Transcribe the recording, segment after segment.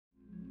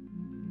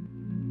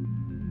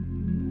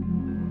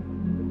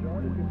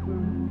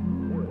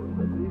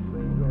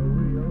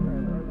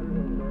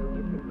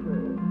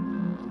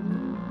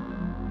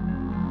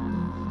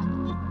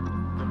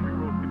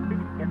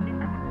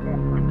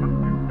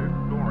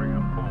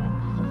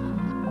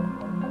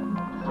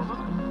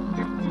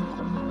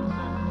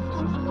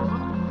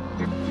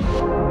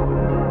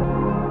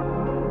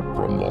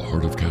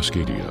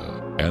Cascadia,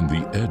 and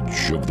the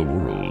edge of the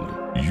world,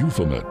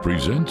 Euphomet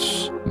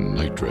presents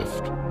Night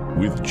Drift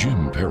with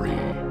Jim Perry.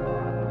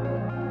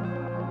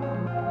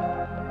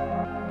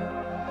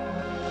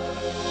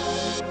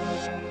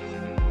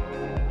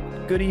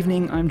 Good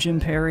evening, I'm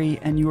Jim Perry,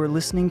 and you are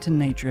listening to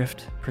Night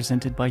Drift,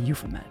 presented by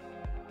Euphomet.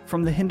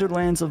 From the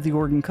hinterlands of the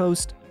Oregon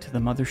coast to the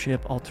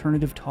mothership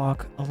Alternative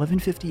Talk,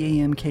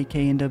 1150 AM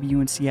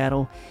KKNW in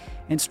Seattle,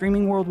 and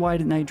streaming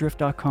worldwide at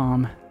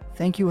nightdrift.com,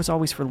 thank you as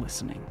always for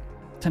listening.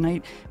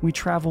 Tonight, we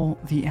travel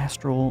the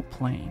astral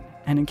plane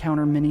and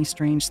encounter many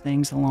strange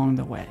things along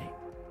the way.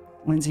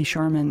 Lindsay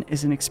Sharman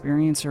is an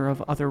experiencer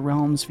of other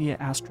realms via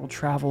astral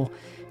travel,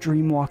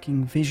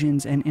 dream-walking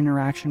visions, and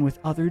interaction with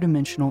other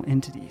dimensional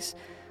entities.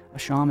 A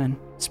shaman,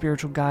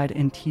 spiritual guide,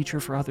 and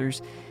teacher for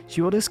others,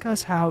 she will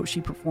discuss how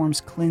she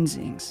performs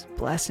cleansings,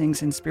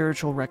 blessings, and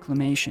spiritual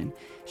reclamation.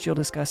 She'll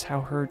discuss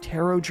how her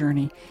tarot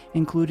journey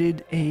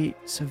included a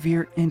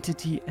severe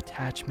entity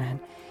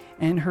attachment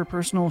and her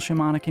personal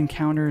shamanic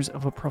encounters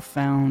of a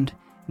profound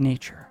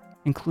nature,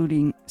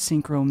 including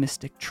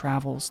synchro-mystic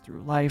travels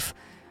through life,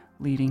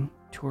 leading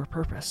to her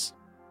purpose.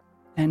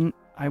 And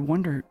I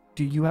wonder,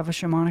 do you have a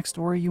shamanic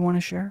story you want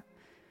to share?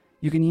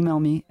 You can email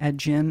me at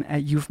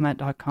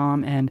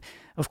jim@euphomet.com and,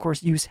 of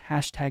course, use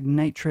hashtag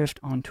NightDrift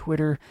on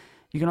Twitter.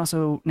 You can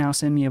also now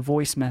send me a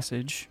voice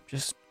message.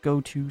 Just go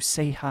to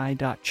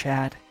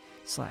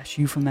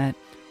sayhi.chat/Euphomet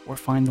or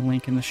find the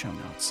link in the show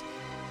notes.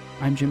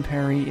 I'm Jim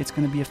Perry. It's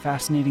going to be a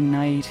fascinating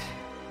night.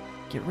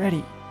 Get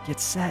ready. Get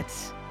set.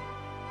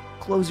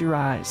 Close your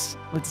eyes.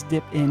 Let's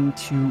dip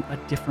into a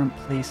different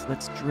place.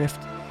 Let's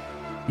drift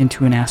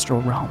into an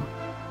astral realm.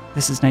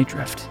 This is Night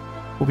Drift.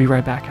 We'll be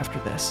right back after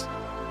this.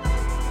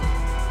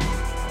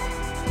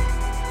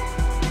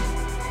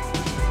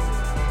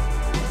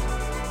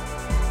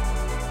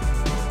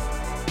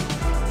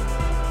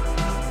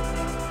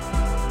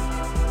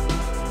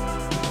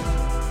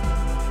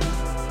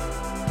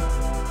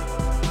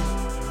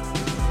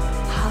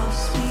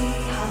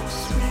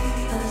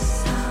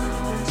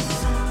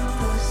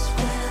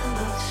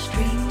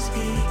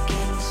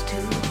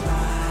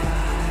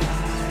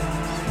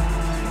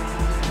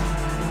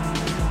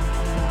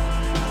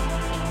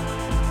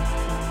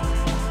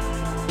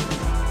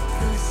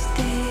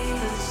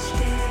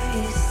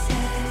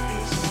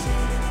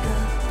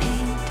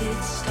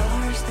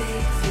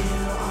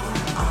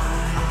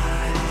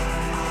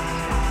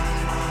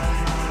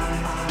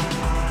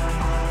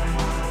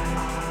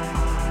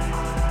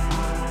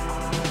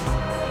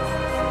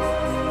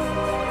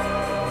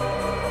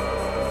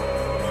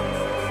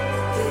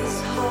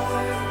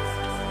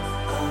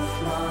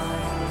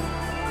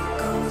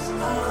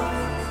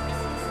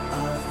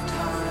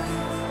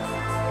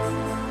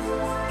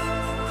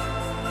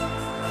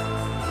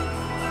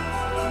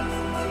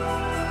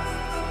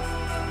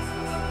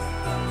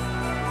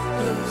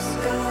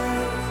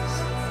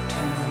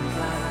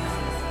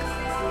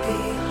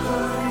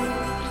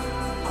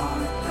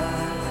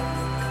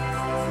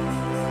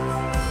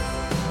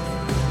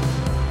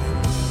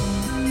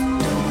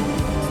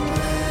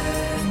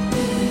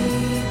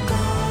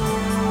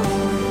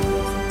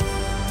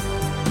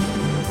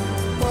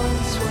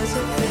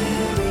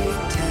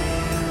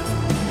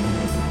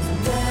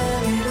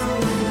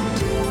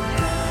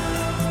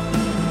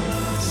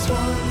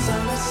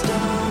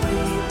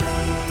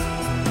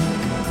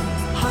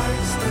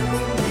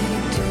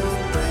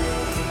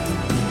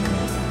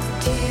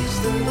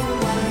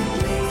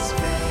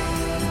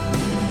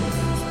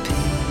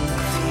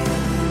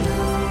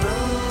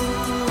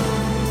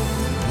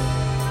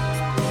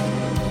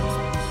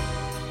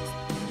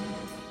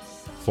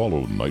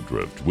 Follow Night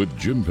Drift with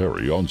Jim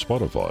Perry on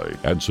Spotify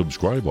and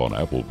subscribe on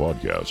Apple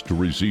Podcasts to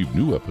receive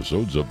new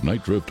episodes of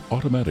Night Drift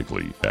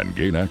automatically and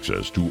gain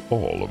access to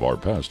all of our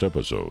past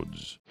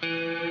episodes.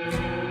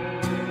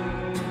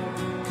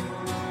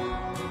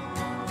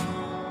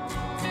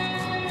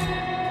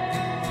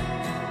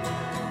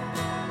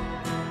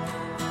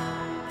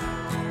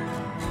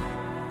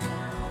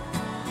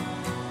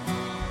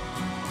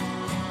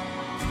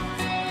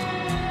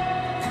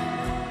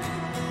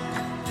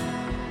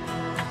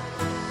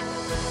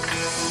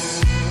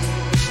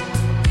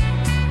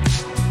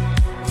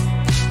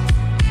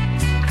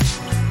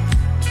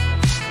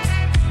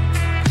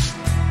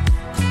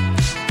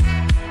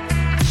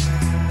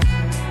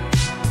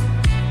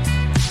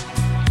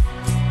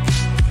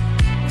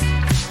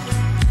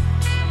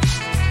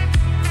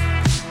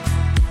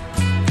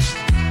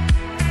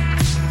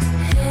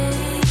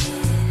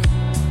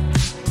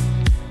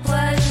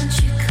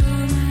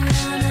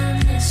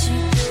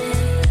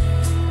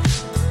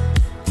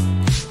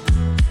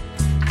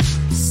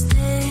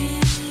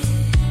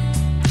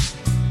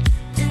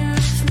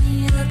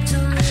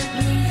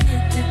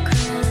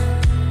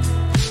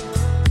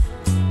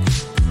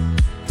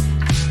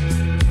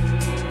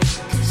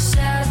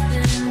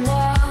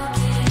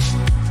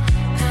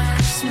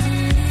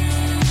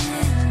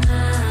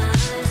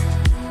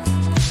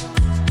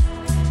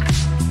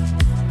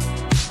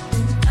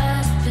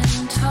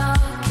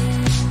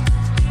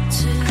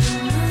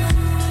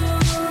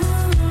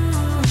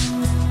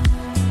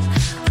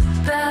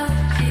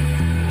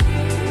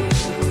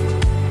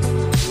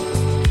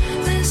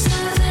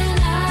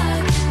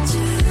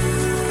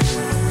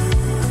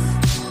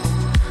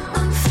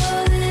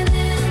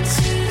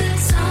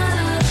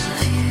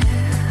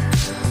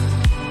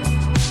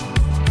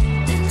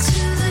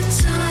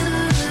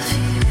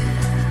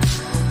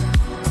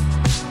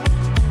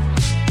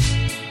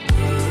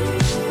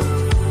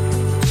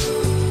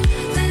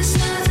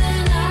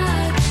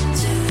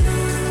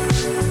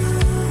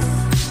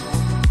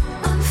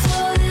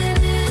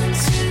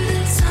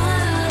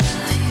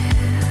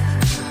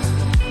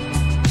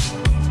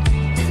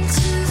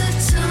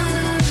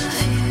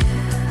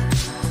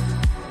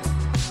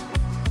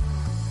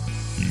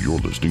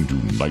 listening to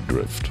Night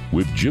Drift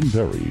with Jim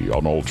Perry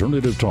on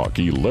Alternative Talk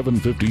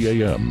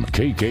 1150 AM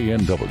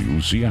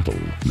KKNW Seattle.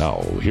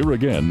 Now, here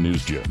again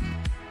is Jim.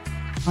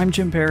 I'm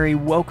Jim Perry.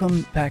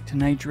 Welcome back to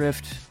Night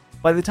Drift.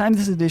 By the time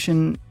this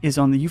edition is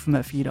on the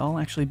Euphomet feed, I'll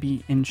actually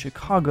be in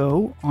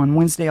Chicago on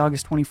Wednesday,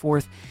 August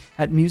 24th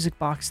at Music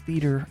Box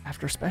Theater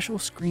after a special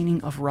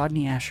screening of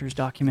Rodney Asher's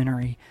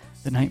documentary,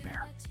 The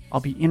Nightmare.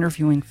 I'll be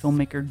interviewing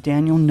filmmaker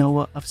Daniel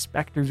Noah of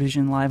Spectre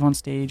Vision live on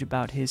stage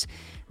about his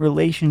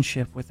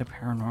relationship with the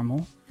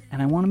paranormal,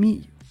 and I want to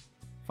meet you.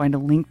 Find a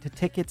link to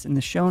tickets in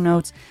the show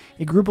notes.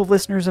 A group of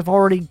listeners have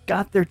already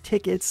got their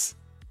tickets.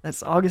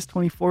 That's August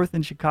 24th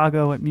in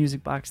Chicago at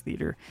Music Box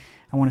Theater.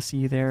 I want to see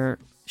you there.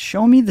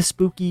 Show me the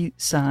spooky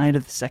side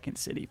of the Second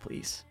City,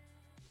 please.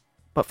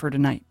 But for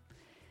tonight,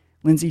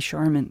 Lindsay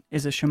Sharman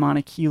is a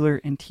shamanic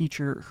healer and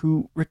teacher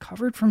who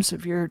recovered from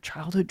severe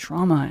childhood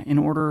trauma in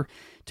order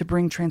to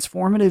bring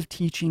transformative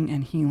teaching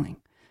and healing,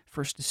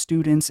 first to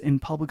students in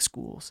public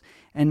schools,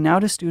 and now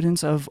to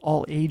students of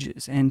all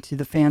ages and to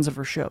the fans of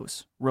her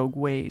shows, Rogue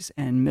Ways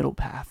and Middle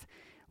Path.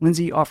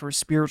 Lindsay offers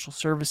spiritual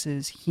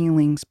services,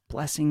 healings,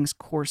 blessings,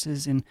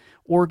 courses, and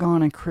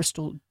orgone and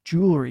crystal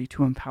jewelry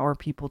to empower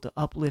people to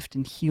uplift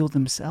and heal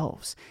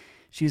themselves.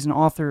 She is an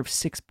author of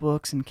 6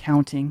 books and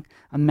counting,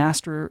 a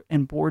master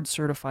and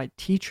board-certified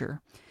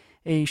teacher,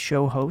 a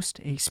show host,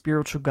 a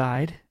spiritual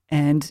guide,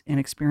 and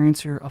an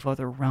experiencer of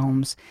other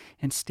realms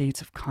and states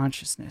of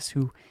consciousness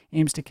who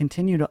aims to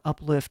continue to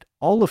uplift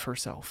all of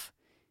herself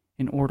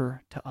in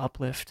order to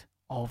uplift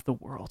all of the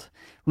world.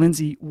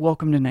 Lindsay,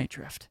 welcome to Night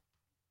Drift.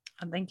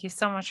 Thank you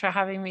so much for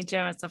having me,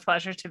 Jim. It's a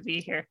pleasure to be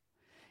here.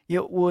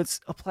 Yeah, well, it's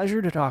a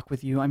pleasure to talk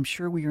with you. I'm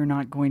sure we are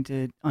not going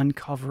to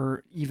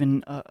uncover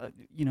even,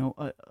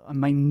 a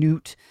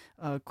minute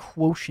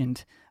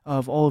quotient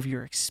of all of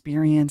your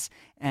experience.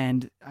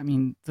 And I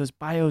mean, those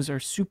bios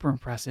are super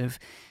impressive.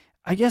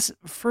 I guess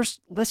first,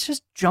 let's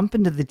just jump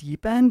into the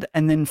deep end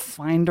and then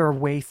find our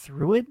way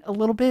through it a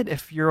little bit,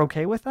 if you're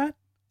okay with that.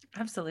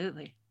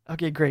 Absolutely.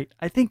 Okay, great.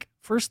 I think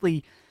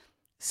firstly,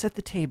 set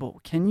the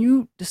table. Can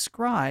you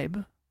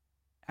describe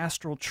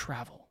astral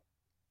travel?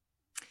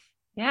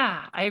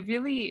 Yeah,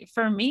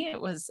 for me, it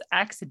was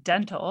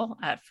accidental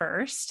at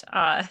first.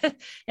 And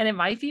it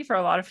might be for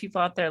a lot of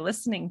people out there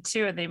listening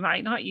too. And they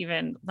might not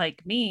even,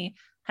 like me,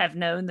 have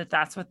known that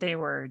that's what they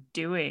were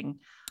doing.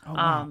 Oh,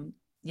 wow.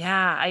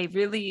 Yeah, I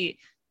really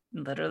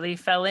literally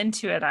fell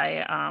into it.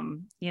 I,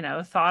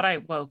 thought I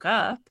woke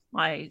up.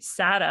 I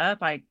sat up,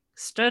 I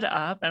stood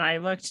up, and I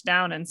looked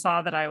down and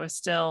saw that I was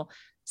still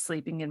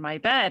sleeping in my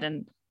bed.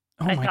 And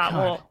I thought,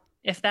 well,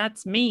 if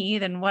that's me,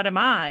 then what am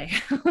I?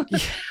 Yeah.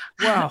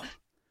 Wow.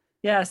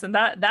 Yes. And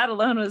that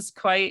alone was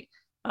quite,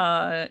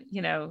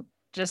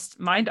 just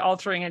mind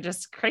altering and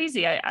just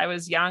crazy. I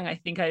was young. I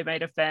think I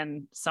might've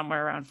been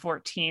somewhere around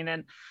 14.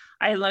 And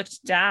I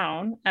looked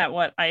down at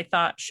what I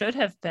thought should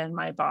have been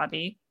my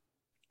body.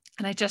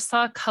 And I just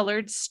saw a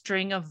colored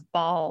string of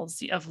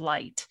balls of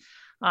light.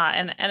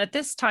 And at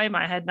this time,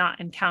 I had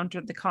not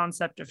encountered the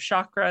concept of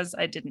chakras.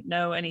 I didn't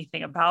know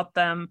anything about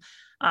them.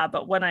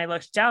 But when I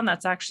looked down,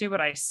 that's actually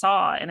what I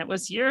saw. And it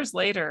was years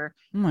later,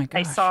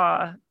 I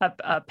saw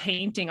a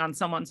painting on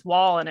someone's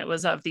wall, and it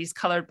was of these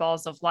colored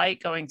balls of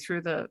light going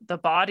through the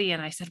body.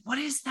 And I said, "What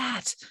is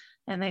that?"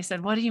 And they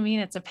said, "What do you mean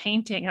it's a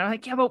painting?" And I'm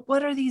like, "Yeah, but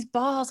what are these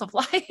balls of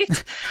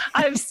light?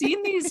 I've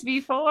seen these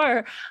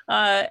before."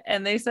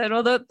 And they said,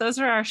 "Well, those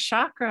are our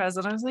chakras."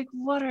 And I was like,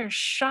 "What are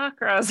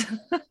chakras?"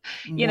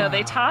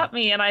 They taught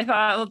me. And I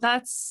thought, well,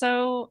 that's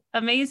so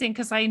amazing,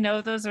 because I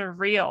know those are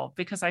real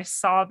because I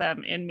saw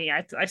them in me.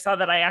 I saw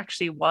that I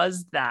actually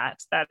was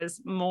that. That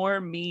is more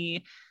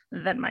me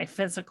than my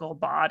physical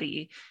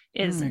body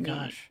is me.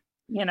 Gosh.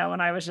 When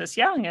I was just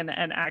young and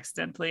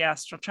accidentally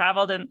astral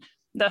traveled. And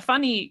the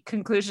funny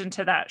conclusion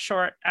to that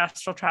short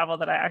astral travel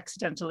that I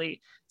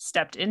accidentally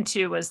stepped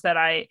into was that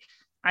I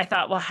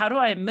thought, well, how do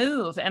I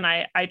move? And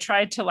I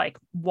tried to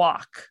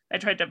walk. I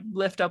tried to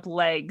lift up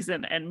legs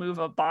and move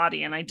a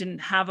body, and I didn't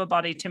have a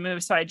body to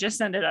move. So I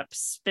just ended up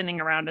spinning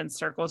around in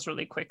circles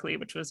really quickly,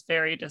 which was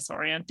very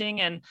disorienting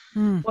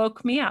and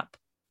woke me up.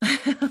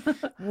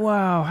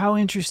 Wow, how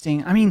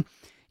interesting. I mean,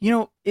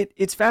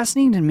 it's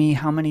fascinating to me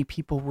how many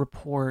people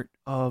report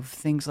of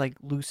things like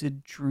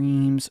lucid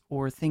dreams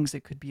or things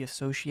that could be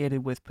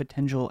associated with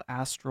potential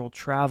astral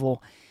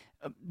travel.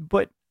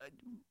 But,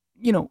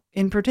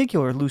 in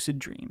particular, lucid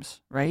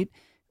dreams, right?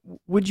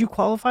 Would you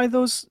qualify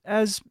those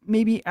as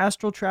maybe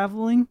astral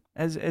traveling,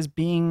 as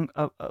being,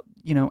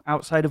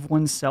 outside of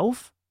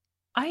oneself?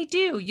 I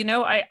do.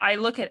 I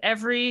look at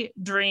every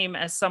dream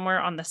as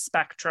somewhere on the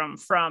spectrum,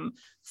 from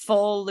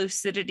full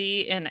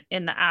lucidity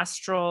in the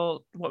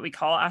astral, what we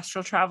call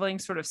astral traveling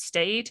sort of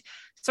state,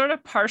 sort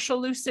of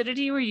partial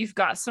lucidity where you've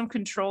got some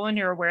control and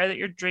you're aware that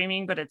you're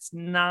dreaming, but it's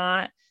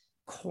not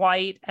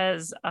quite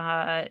as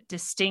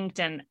distinct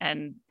and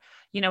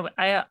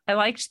I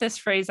liked this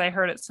phrase I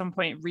heard at some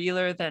point: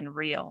 realer than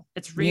real.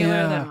 It's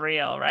realer than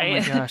real,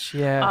 right? Oh my gosh,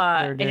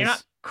 yeah. And you're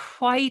not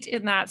quite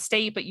in that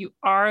state, but you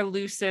are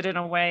lucid in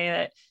a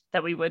way that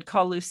that we would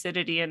call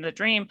lucidity in the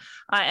dream.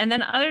 And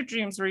then other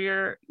dreams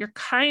where you're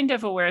kind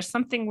of aware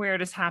something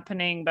weird is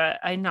happening, but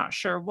I'm not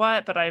sure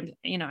what, but I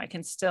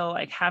can still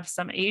like have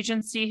some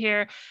agency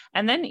here.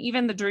 And then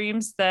even the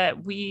dreams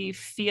that we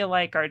feel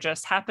like are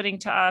just happening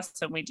to us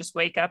and we just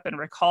wake up and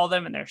recall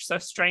them and they're so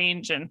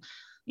strange. And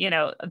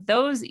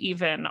those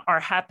even are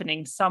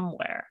happening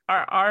somewhere.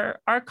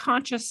 Our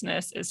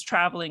consciousness is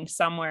traveling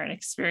somewhere and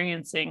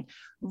experiencing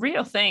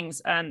real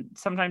things. And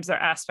sometimes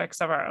they're aspects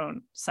of our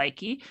own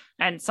psyche,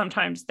 and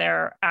sometimes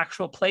they're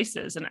actual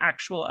places and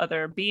actual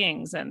other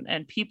beings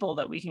and people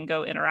that we can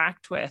go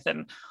interact with.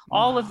 And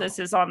all of this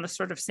is on the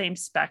sort of same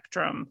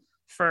spectrum.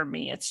 For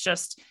me, it's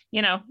just,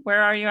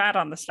 where are you at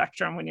on the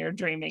spectrum when you're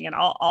dreaming? And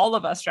all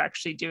of us are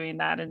actually doing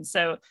that. And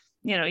so,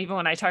 even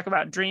when I talk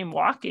about dream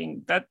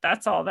walking,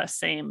 that's all the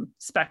same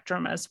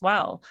spectrum as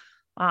well.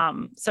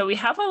 So we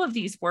have all of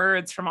these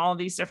words from all of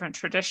these different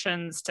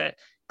traditions to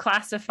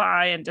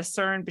classify and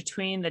discern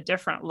between the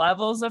different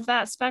levels of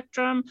that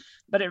spectrum,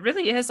 but it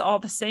really is all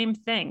the same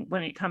thing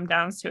when it comes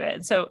down to it.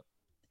 And so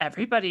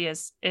everybody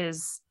is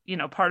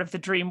part of the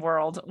dream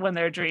world when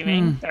they're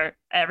dreaming.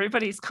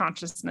 Everybody's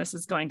consciousness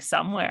is going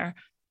somewhere.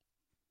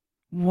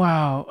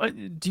 Wow.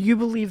 Do you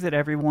believe that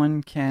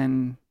everyone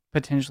can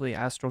potentially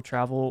astral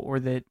travel, or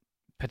that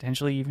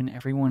potentially even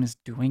everyone is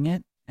doing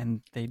it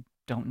and they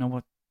don't know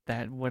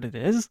what it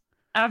is?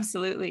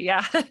 Absolutely.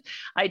 Yeah,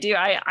 I do.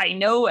 I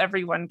know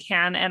everyone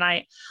can. And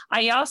I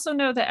also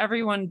know that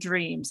everyone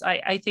dreams.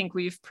 I think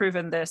we've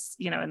proven this,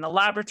 in the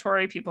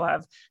laboratory. People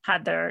have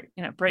had their,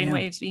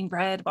 brainwaves being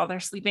read while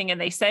they're sleeping,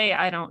 and they say,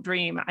 I don't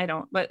dream. I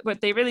don't, but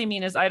what they really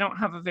mean is I don't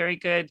have a very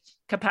good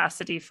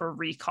capacity for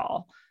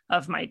recall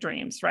of my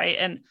dreams. Right.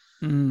 And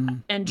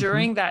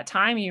during that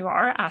time, you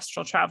are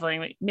astral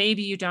traveling.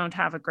 Maybe you don't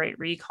have a great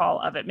recall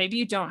of it. Maybe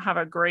you don't have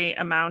a great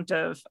amount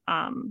of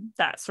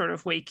that sort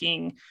of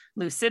waking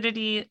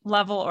lucidity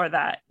level, or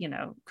that,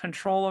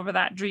 control over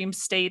that dream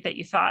state that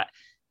you thought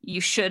you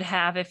should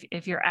have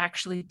if you're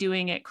actually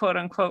doing it, quote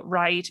unquote,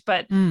 right.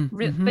 But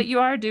you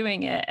are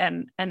doing it,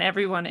 and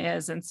everyone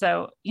is. And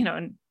so,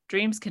 and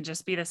dreams can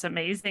just be this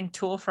amazing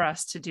tool for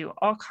us to do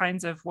all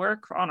kinds of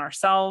work on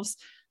ourselves,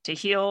 to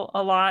heal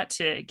a lot,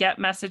 to get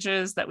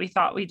messages that we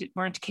thought we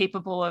weren't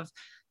capable of,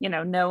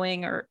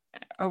 knowing or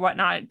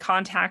whatnot,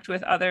 contact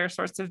with other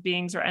sorts of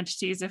beings or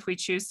entities if we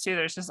choose to.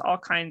 There's just all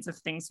kinds of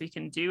things we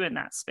can do in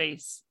that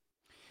space.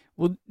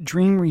 Well,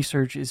 dream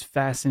research is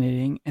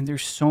fascinating, and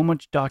there's so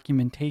much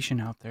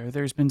documentation out there.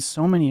 There's been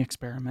so many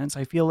experiments.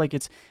 I feel like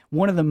it's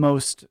one of the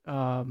most,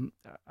 one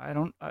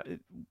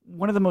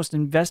of the most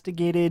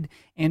investigated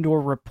and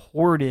or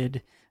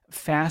reported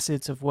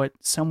facets of what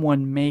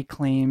someone may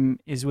claim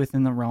is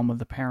within the realm of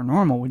the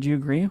paranormal. Would you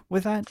agree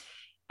with that?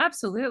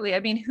 Absolutely. I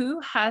mean,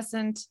 who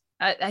hasn't?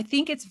 I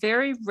think it's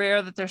very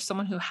rare that there's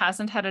someone who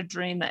hasn't had a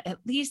dream that at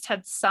least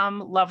had some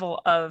level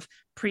of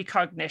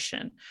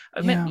precognition.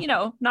 I mean,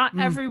 not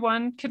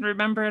everyone can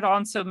remember it all,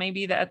 and so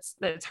maybe that's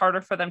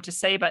harder for them to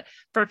say. But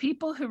for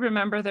people who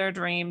remember their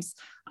dreams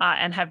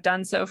and have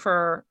done so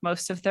for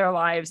most of their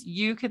lives,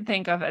 you can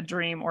think of a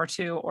dream or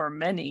two or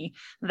many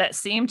that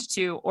seemed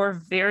to, or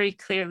very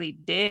clearly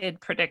did,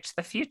 predict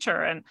the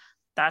future, and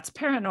that's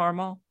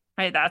paranormal,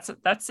 right?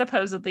 That's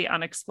supposedly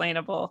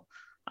unexplainable.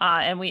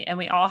 And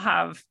we all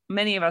have,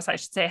 many of us, I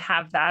should say,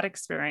 have that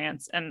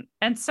experience,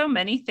 and so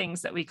many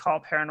things that we call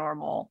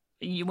paranormal.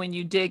 When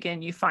you dig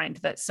in, you find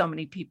that so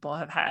many people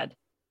have had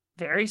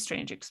very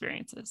strange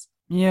experiences.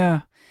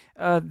 Yeah.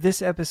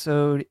 This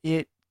episode,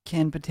 it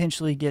can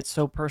potentially get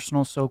so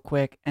personal so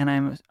quick, and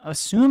I'm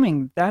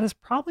assuming that is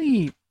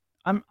probably,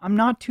 I'm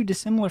not too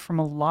dissimilar from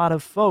a lot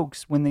of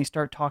folks when they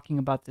start talking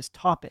about this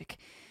topic.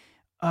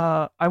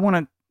 I want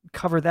to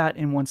cover that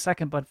in 1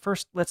 second, but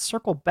first let's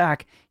circle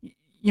back.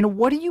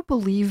 What do you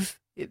believe,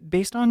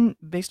 based on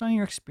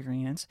your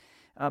experience,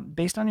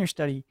 based on your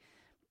study,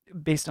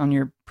 based on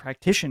your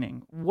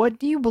practicing, what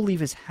do you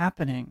believe is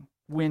happening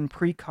when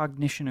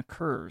precognition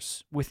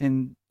occurs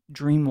within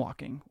dream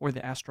walking or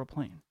the astral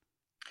plane?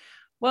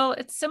 Well,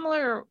 it's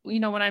similar,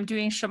 when I'm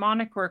doing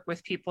shamanic work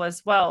with people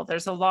as well.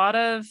 There's a lot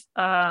of,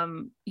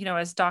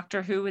 as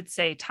Doctor Who would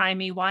say,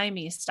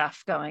 timey-wimey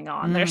stuff going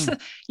on. There's,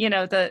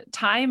 the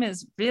time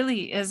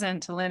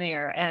isn't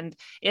linear, and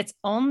it's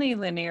only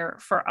linear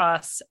for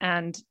us.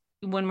 And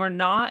when we're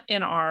not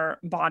in our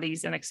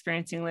bodies and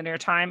experiencing linear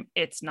time,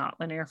 it's not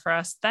linear for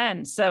us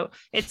then. So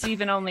it's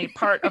even only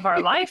part of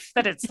our life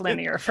that it's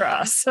linear for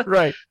us.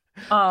 Right.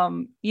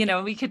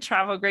 We could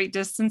travel great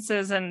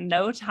distances and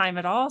no time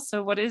at all.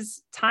 So what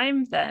is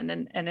time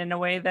then? And in a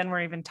way, then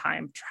we're even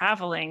time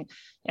traveling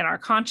in our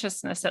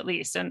consciousness, at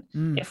least. And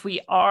if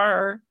we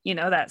are,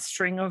 that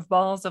string of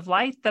balls of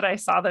light that I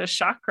saw, those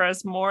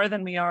chakras, more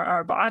than we are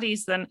our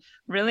bodies, then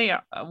really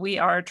we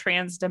are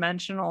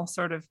trans-dimensional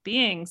sort of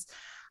beings.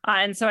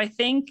 And so I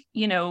think,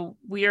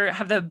 we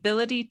have the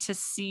ability to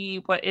see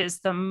what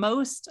is the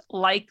most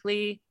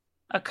likely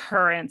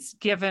occurrence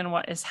given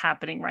what is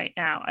happening right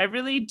now. I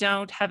really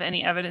don't have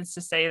any evidence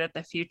to say that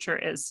the future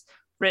is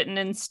written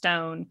in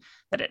stone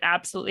that it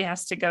absolutely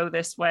has to go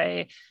this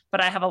way.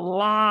 But I have a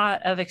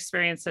lot of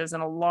experiences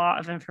and a lot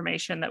of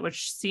information that would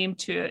seem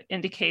to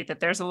indicate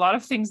that there's a lot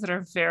of things that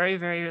are very,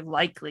 very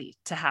likely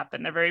to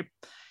happen. They're very,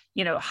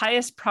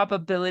 highest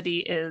probability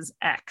is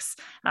X,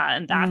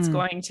 and that's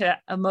going to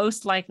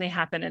most likely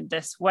happen in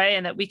this way,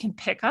 and that we can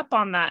pick up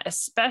on that,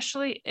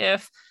 especially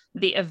if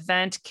the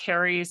event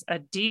carries a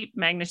deep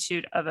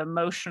magnitude of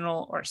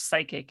emotional or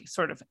psychic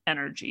sort of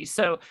energy.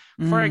 So,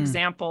 for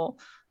example,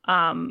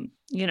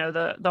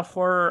 the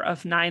horror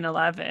of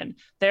 9/11,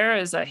 there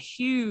is a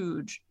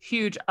huge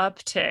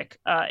uptick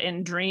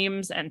in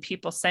dreams and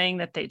people saying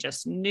that they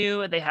just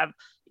knew. They have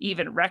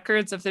even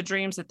records of the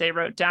dreams that they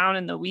wrote down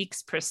in the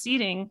weeks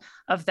preceding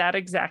of that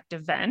exact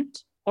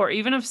event, or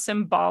even of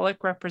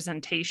symbolic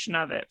representation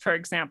of it. For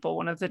example,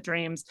 one of the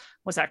dreams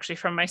was actually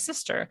from my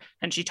sister,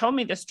 and she told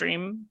me this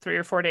dream 3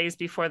 or 4 days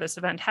before this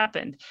event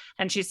happened.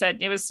 And she said,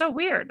 it was so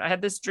weird. I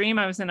had this dream.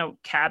 I was in a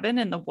cabin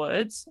in the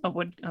woods, a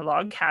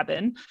log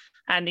cabin,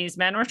 and these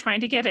men were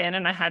trying to get in,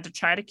 and I had to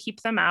try to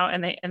keep them out.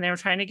 And they were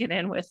trying to get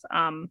in with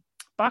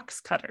box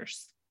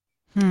cutters.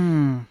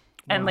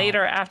 And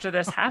later, after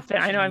this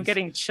happened, I know I'm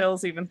getting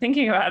chills even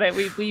thinking about it.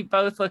 We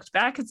both looked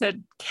back and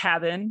said,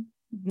 cabin,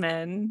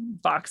 men,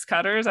 box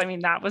cutters. I mean,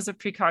 that was a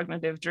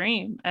precognitive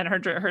dream. And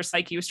her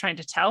psyche was trying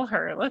to tell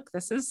her, look,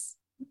 this is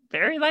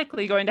very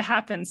likely going to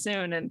happen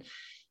soon. And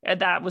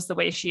that was the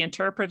way she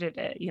interpreted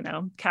it.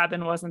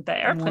 Cabin wasn't the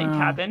airplane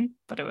cabin,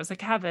 but it was a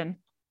cabin.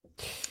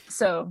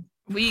 So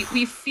we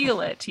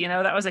feel it,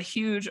 that was a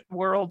huge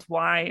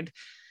worldwide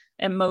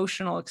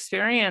emotional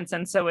experience.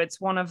 And so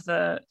it's one of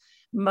the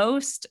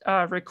most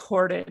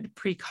recorded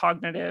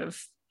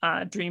precognitive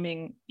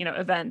dreaming,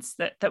 events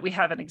that we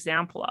have an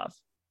example of.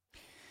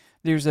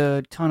 There's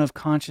a ton of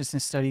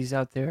consciousness studies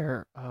out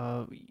there.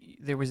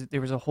 There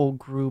was a whole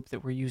group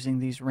that were using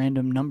these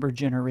random number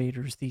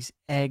generators, these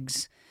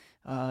eggs,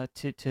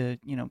 to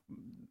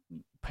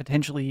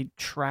potentially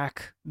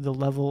track the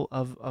level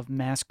of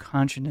mass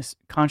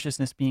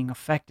consciousness being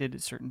affected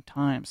at certain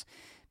times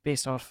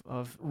based off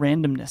of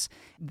randomness.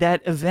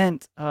 That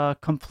event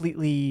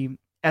completely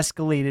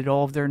escalated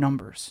all of their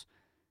numbers,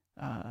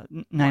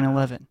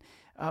 9/11.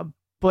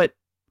 But,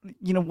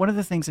 one of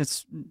the things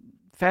that's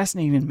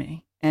fascinating to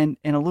me and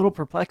a little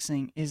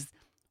perplexing is,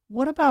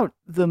 what about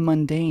the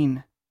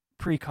mundane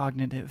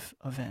precognitive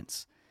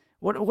events?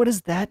 What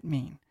does that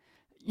mean?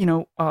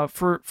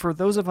 For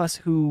those of us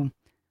who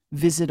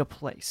visit a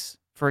place,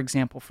 for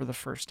example, for the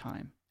first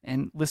time,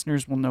 and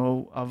listeners will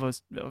know of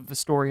a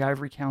story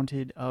I've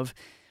recounted of,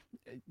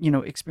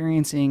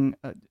 experiencing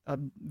a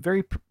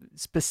very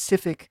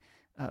specific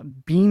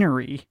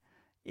beanery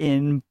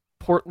in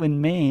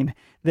Portland, Maine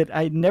that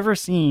I'd never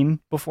seen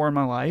before in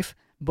my life,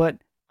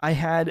 but I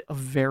had a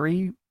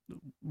very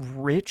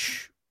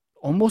rich,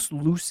 almost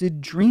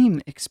lucid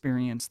dream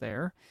experience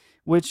there,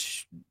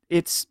 which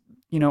its,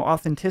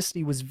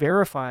 authenticity was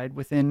verified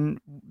within,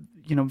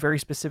 very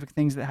specific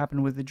things that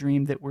happened with the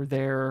dream that were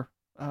there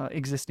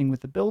existing with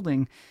the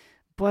building.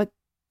 But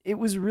it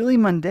was really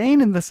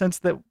mundane in the sense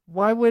that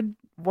why would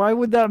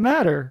that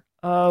matter?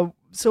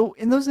 So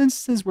in those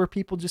instances where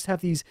people just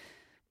have these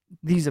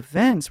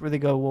events where they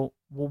go, well,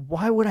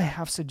 why would I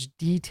have such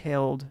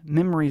detailed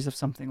memories of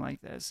something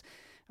like this?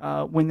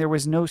 When there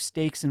was no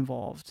stakes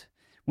involved,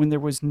 when there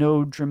was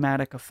no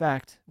dramatic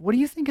effect. What do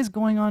you think is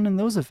going on in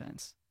those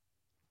events?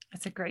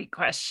 That's a great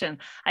question.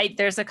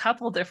 There's a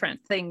couple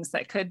different things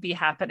that could be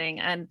happening.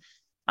 And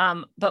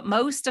but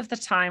most of the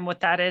time, what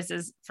that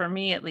is for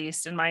me, at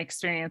least in my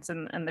experience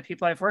and the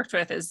people I've worked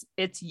with, is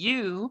it's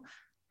you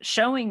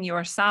showing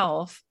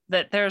yourself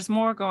that there's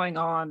more going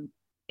on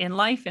in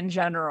life in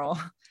general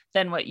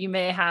than what you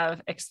may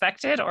have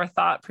expected or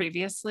thought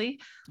previously.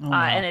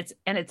 Wow.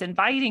 And it's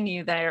inviting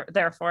you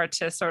therefore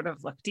to sort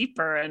of look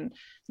deeper and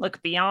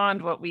look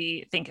beyond what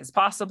we think is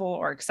possible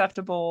or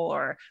acceptable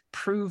or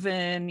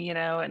proven,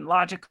 and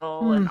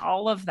logical and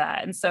all of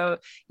that. And so,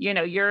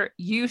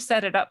 you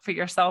set it up for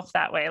yourself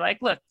that way. Like,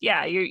 look,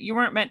 yeah, you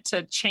weren't meant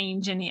to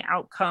change any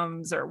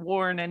outcomes or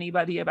warn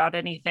anybody about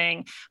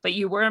anything, but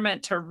you were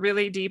meant to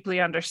really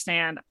deeply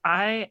understand,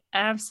 I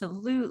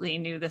absolutely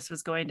knew this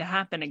was going to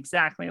happen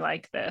exactly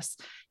like this,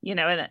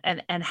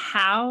 and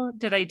how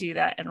did I do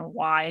that and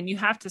why? And you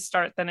have to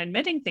start then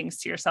admitting things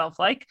to yourself,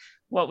 like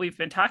what we've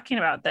been talking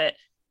about, that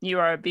you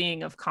are a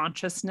being of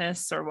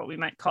consciousness, or what we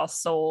might call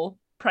soul,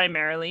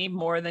 primarily,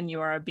 more than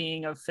you are a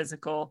being of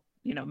physical,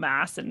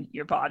 mass, and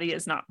your body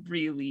is not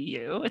really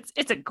you.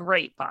 It's a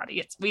great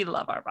body. We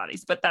love our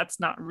bodies, but that's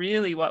not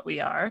really what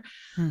we are.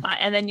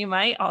 And then you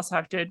might also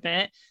have to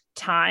admit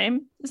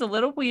time is a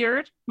little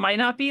weird, might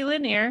not be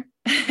linear.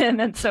 And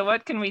then, so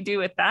what can we do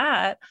with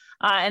that?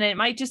 And it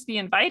might just be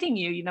inviting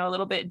you, a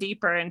little bit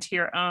deeper into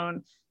your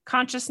own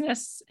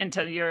consciousness,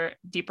 into your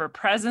deeper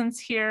presence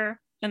here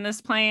in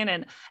this plane.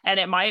 And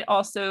it might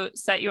also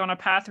set you on a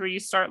path where you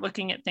start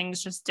looking at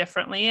things just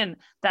differently. And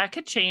that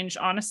could change,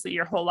 honestly,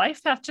 your whole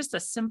life path. Just a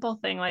simple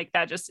thing like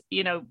that, just,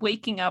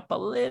 waking up a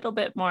little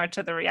bit more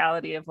to the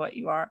reality of what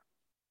you are.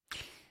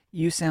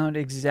 You sound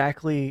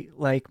exactly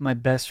like my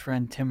best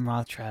friend, Tim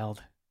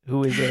Rothschild.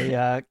 who is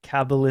a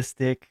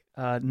Kabbalistic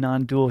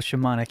non-dual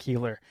shamanic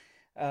healer,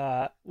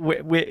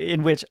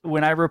 in which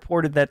when I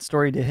reported that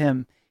story to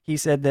him, he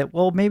said that,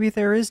 well, maybe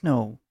there is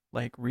no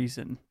like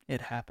reason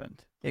it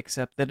happened,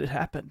 except that it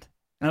happened.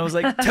 And I was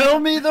like, tell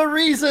me the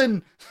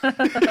reason.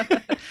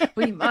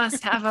 We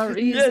must have a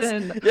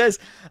reason. Yes.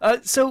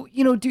 So,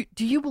 do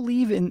you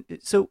believe in,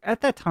 so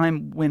at that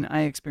time when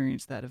I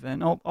experienced that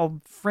event,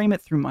 I'll frame it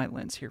through my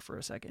lens here for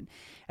a second.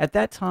 At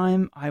that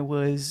time, I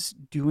was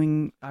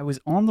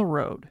on the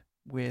road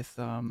with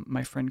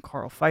my friend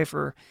Carl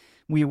Pfeiffer.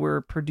 We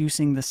were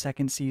producing the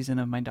second season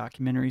of my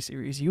documentary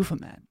series,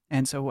 Euphomet.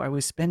 And so I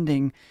was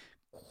spending,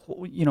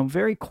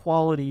 very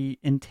quality,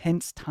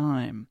 intense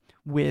time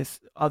with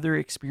other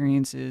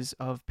experiences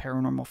of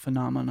paranormal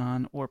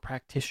phenomenon or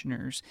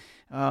practitioners,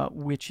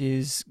 which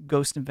is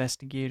ghost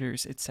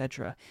investigators,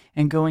 etc.,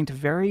 and going to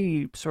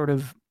very sort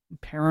of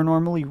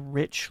paranormally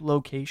rich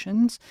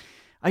locations.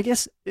 I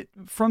guess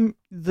from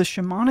the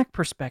shamanic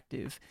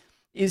perspective,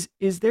 is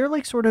there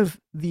like sort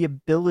of the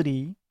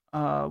ability,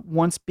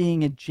 once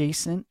being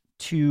adjacent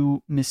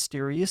to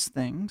mysterious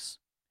things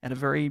at a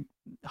very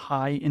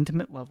high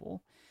intimate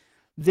level,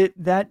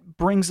 that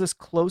brings us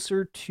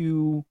closer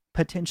to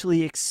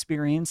potentially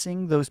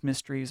experiencing those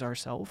mysteries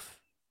ourselves?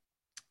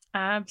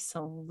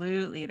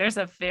 Absolutely. There's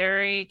a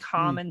very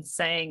common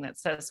saying that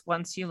says,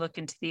 once you look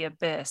into the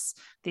abyss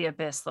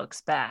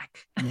looks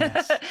back.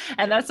 Yes.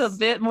 And that's a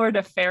bit more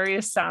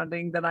nefarious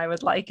sounding than I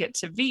would like it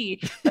to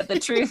be. But the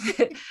truth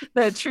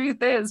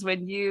is,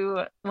 when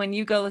you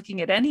go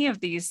looking at any of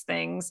these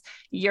things,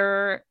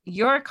 your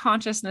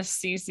consciousness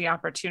sees the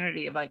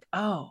opportunity of like,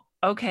 oh,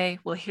 okay,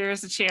 well,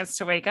 here's a chance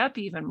to wake up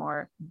even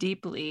more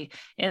deeply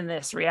in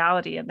this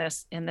reality, in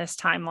this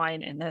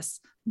timeline, in this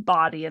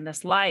body, in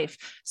this life.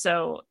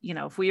 So,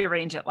 if we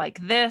arrange it like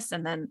this,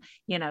 and then,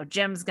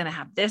 Jim's going to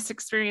have this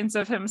experience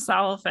of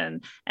himself,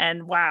 and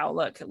wow,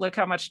 look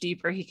how much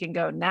deeper he can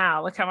go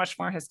now. Look how much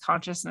more his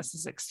consciousness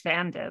is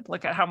expanded.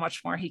 Look at how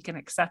much more he can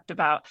accept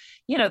about,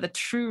 the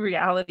true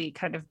reality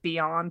kind of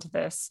beyond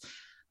this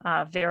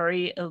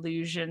very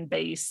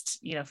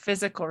illusion-based,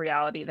 physical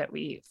reality that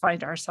we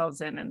find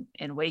ourselves in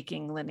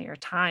waking linear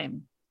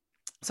time.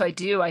 So I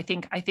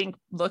think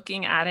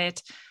looking at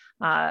it,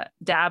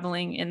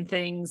 dabbling in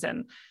things,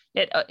 and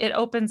it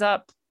opens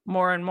up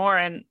more and more.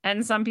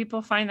 And some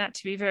people find that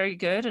to be very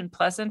good and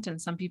pleasant,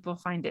 and some people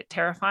find it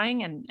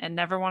terrifying and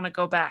never want to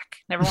go back,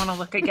 never want to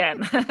look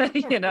again.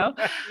 Right.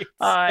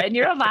 And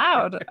you're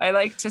allowed. I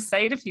like to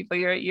say to people,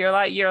 you're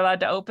allowed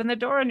to open the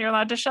door and you're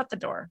allowed to shut the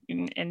door,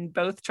 and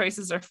both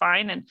choices are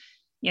fine. And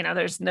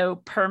there's no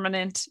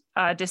permanent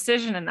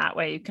decision in that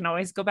way. You can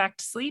always go back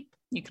to sleep.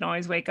 You can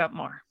always wake up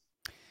more.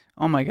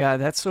 Oh my God,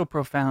 that's so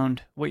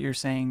profound what you're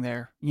saying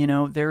there.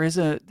 There is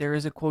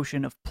a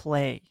quotient of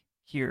play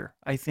here,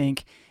 I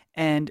think.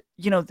 And,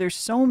 there's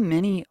so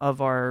many of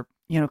our,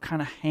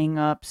 kind of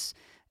hang-ups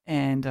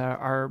and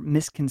our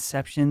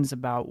misconceptions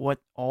about what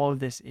all of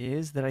this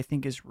is that I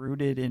think is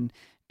rooted in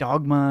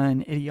dogma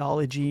and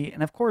ideology.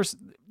 And of course,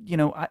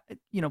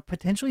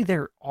 potentially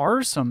there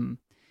are some,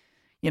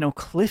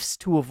 cliffs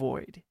to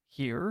avoid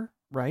here,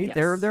 right?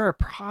 Yes. There are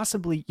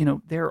possibly,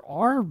 there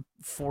are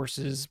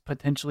forces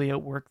potentially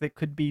at work that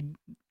could be,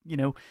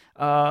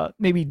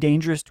 maybe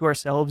dangerous to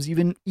ourselves,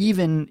 even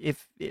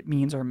if it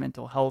means our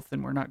mental health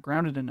and we're not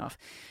grounded enough.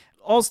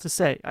 All's to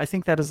say, I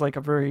think that is like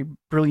a very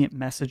brilliant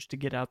message to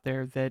get out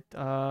there, that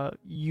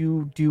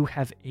you do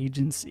have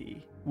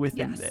agency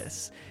within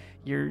this.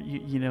 You're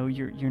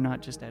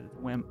not just at the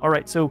whim. All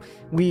right, so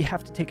we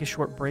have to take a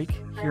short break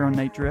here on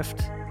Night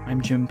Drift.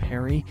 I'm Jim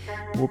Perry.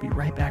 We'll be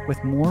right back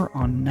with more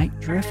on Night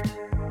Drift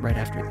right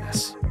after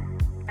this.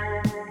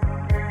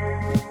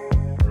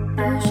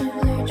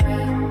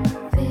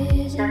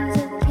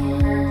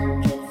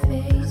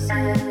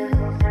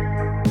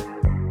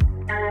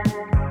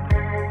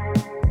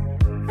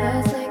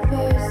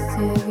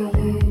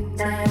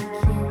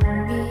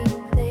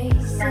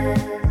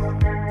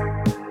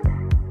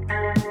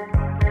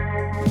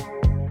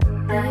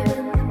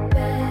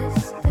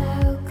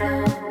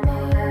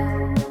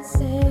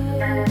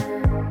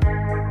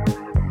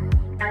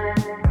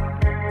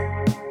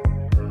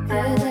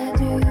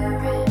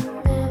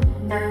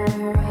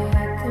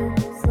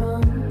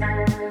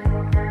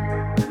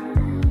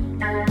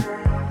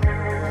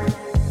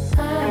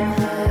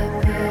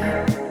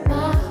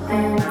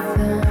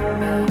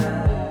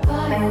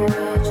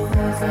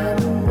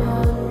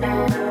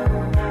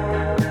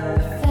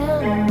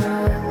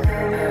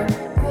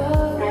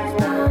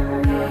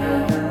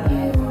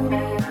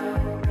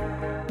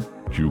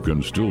 You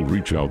can still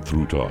reach out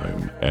through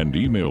time and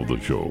email the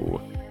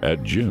show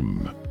at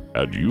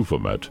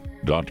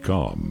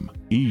jim@euphomet.com,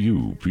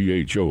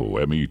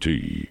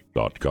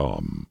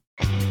 EUPHOMET.com.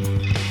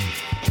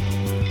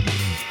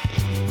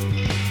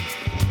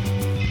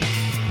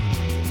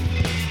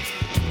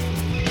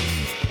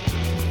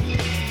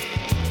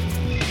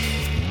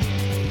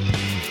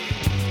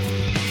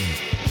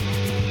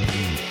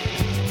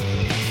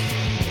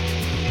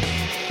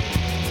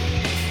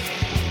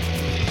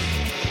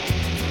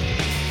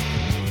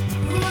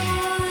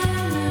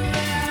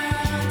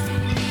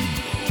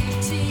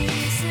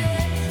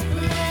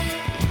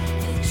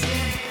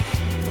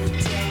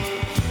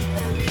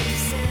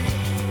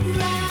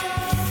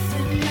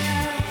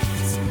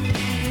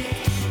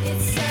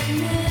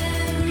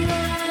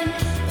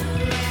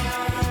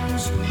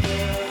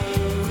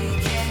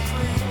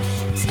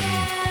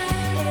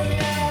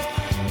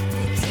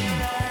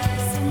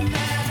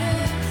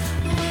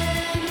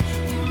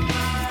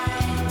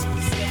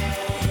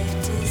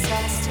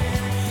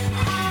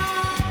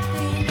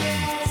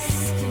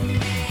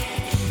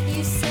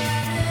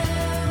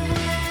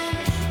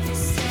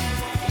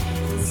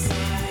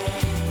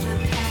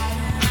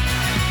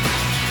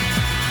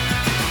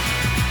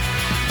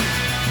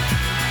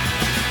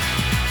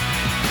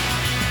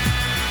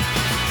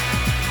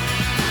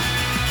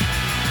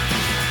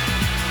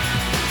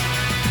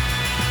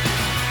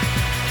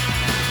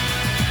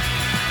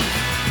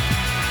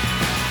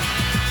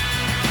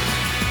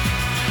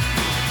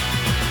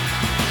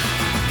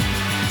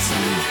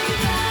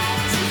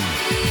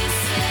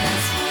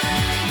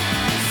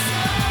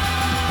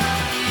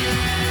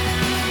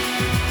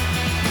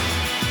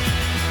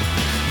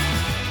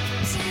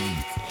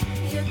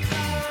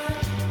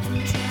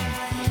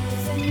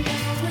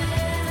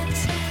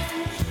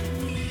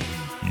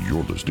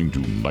 You're listening to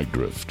Night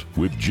Drift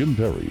with Jim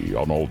Perry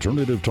on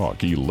Alternative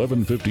Talk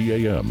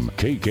 1150 AM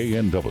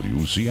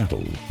KKNW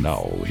Seattle.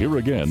 Now, here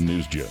again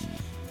is Jim.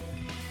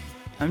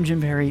 I'm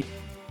Jim Perry.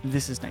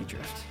 This is Night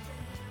Drift.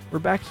 We're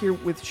back here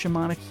with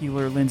shamanic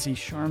healer Lindsay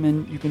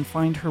Sharman. You can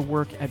find her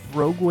work at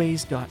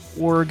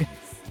rogueways.org.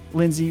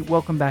 Lindsay,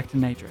 welcome back to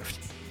Night Drift.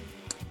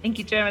 Thank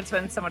you, Jim. It's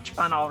been so much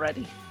fun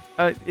already.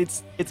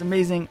 It's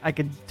amazing. I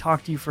could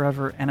talk to you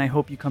forever, and I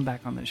hope you come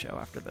back on the show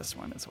after this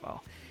one as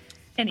well.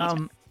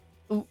 Anytime.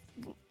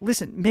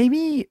 Listen,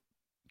 maybe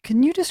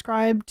can you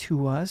describe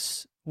to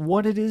us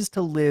what it is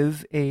to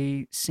live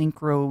a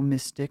synchro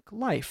mystic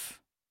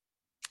life?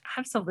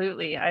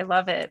 Absolutely. I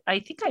love it. I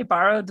think I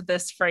borrowed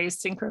this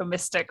phrase synchro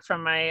mystic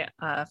from my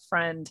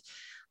friend.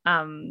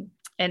 And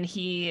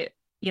he,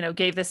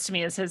 gave this to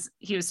me as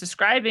he was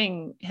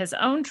describing his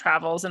own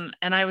travels. And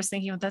I was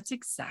thinking, well, that's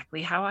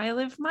exactly how I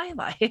live my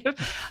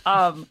life.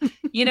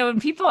 When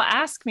people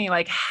ask me,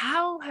 like,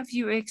 how have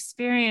you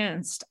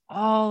experienced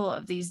all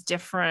of these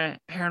different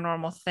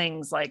paranormal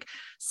things? Like,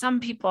 some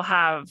people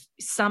have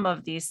some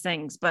of these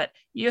things, but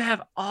you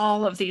have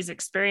all of these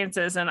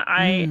experiences. And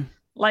I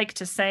like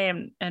to say,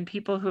 and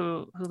people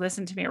who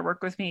listen to me or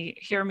work with me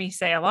hear me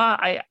say a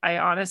lot, I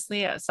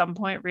honestly at some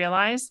point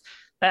realized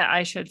that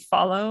I should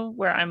follow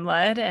where I'm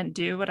led and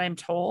do what I'm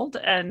told.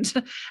 And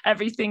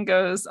everything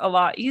goes a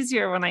lot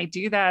easier when I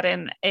do that.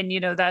 And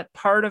that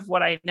part of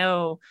what I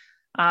know,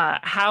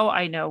 how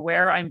I know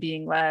where I'm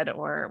being led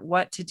or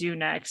what to do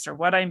next or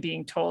what I'm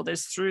being told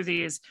is through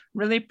these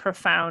really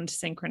profound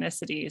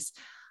synchronicities.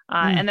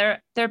 And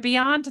they're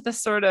beyond the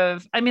sort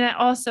of, I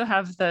also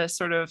have the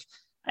sort of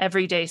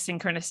everyday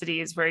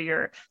synchronicities where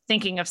you're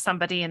thinking of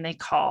somebody and they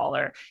call,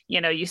 or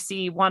you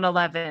see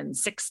 111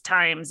 6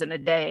 times in a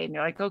day and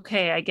you're like,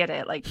 okay, I get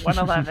it, like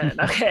 111.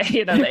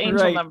 Okay, the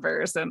angel right.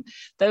 numbers, and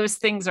those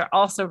things are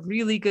also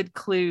really good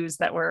clues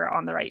that we're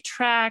on the right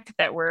track,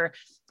 that we're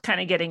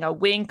kind of getting a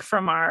wink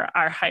from our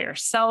higher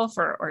self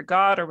or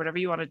God or whatever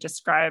you want to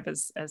describe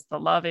as the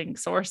loving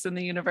source in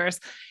the universe.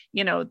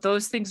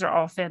 Those things are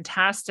all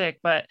fantastic,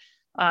 but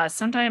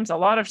sometimes, a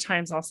lot of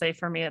times, I'll say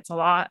for me, it's a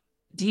lot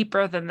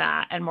deeper than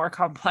that and more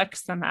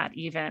complex than that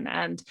even.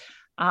 And,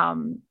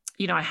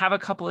 I have a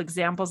couple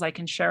examples. I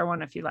can share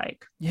one if you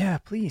like. Yeah,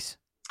 please.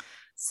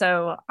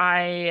 So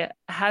I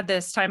had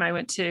this time I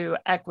went to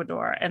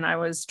Ecuador and I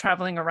was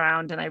traveling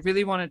around and I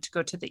really wanted to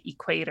go to the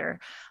equator.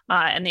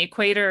 And the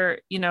equator,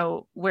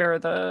 where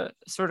the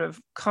sort of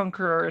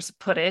conquerors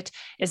put it,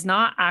 is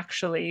not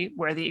actually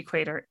where the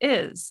equator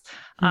is.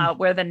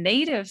 Where the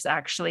natives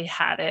actually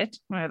had it,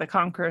 where the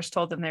conquerors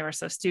told them they were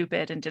so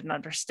stupid and didn't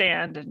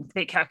understand, and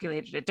they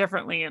calculated it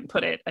differently and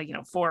put it,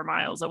 4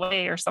 miles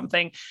away or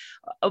something.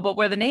 But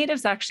where the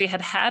natives actually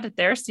had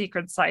their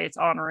secret sites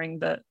honoring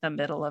the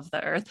middle of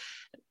the earth,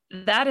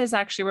 that is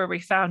actually where we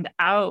found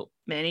out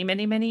many,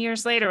 many, many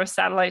years later with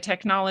satellite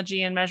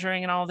technology and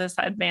measuring and all this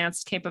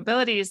advanced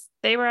capabilities,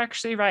 they were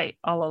actually right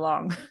all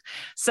along.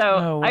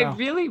 So I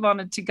really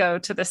wanted to go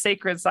to the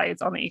sacred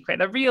sites on the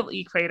equator, the real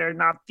equator,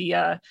 not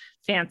the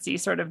fancy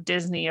sort of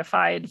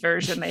Disney-ified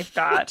version they've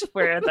got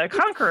where the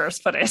conquerors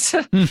put it.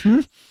 So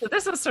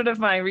this was sort of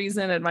my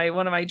reason and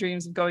one of my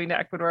dreams of going to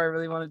Ecuador. I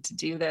really wanted to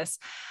do this.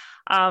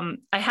 I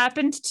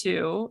happened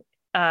to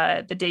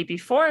the day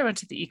before I went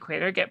to the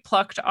equator, get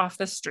plucked off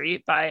the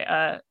street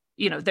by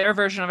their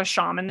version of a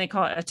shaman. They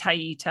call it a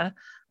taita,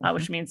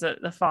 which means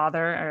the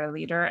father or a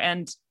leader.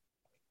 And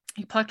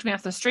he plucked me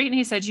off the street and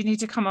he said, "You need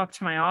to come up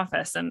to my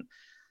office." And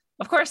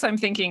of course I'm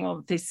thinking,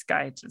 well, this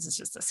guy, this is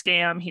just a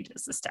scam. He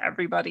does this to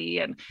everybody.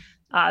 And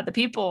the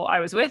people I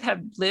was with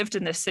have lived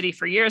in this city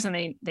for years,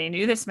 and they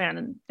knew this man,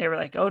 and they were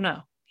like, "Oh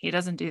no, he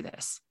doesn't do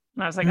this."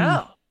 And I was like,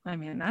 oh,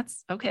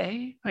 that's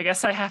okay. I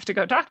guess I have to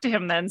go talk to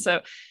him then. So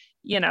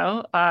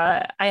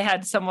I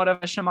had somewhat of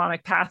a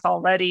shamanic path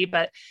already,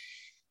 but,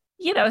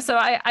 so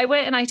I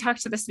went and I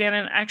talked to this man,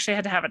 and actually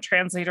had to have a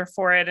translator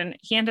for it. And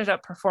he ended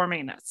up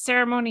performing a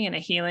ceremony and a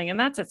healing, and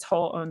that's its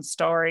whole own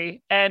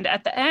story. And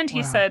at the end,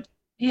 he said,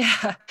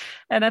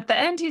 and at the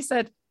end he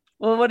said,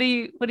 "Well, what are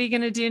you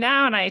going to do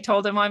now?" And I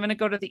told him, "Well, I'm going to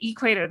go to the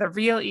equator, the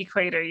real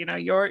equator,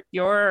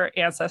 your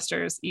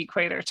ancestors'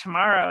 equator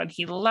tomorrow." And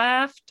he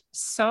laughed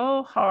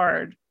so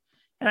hard.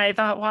 And I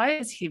thought, why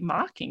is he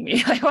mocking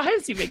me? Like, why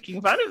is he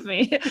making fun of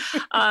me?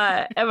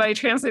 And my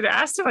translator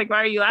asked him, like,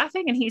 "Why are you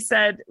laughing?" And he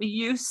said,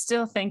 "You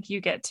still think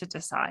you get to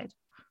decide."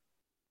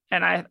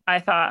 And I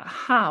thought,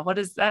 what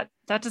is that?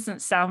 That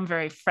doesn't sound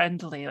very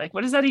friendly. Like,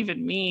 what does that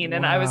even mean?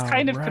 And I was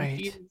kind of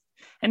confused.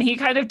 And he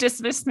kind of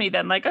dismissed me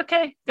then, like,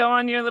 "Okay, go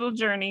on your little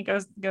journey, go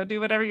do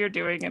whatever you're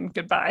doing, and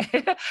goodbye."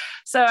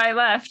 So I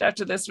left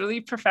after this really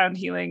profound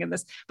healing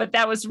but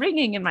that was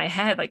ringing in my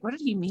head. Like, what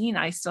did he mean?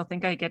 I still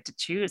think I get to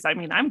choose.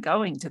 I'm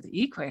going to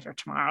the equator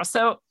tomorrow.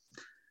 So,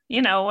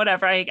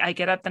 whatever. I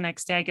get up the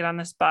next day, I get on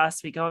this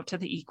bus, we go up to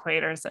the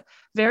equator. It's a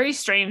very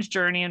strange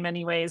journey in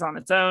many ways on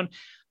its own,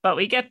 but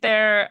we get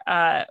there,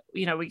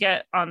 we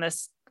get on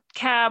this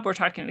cab, we're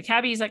talking to the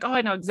cabbie. He's like, "Oh,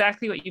 I know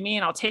exactly what you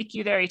mean. I'll take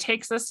you there." He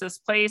takes us to this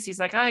place. He's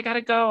like, "Oh, I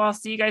gotta go. I'll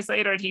see you guys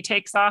later." And he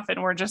takes off,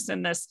 and we're just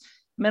in this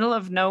middle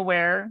of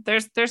nowhere.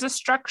 There's a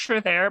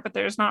structure there, but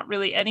there's not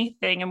really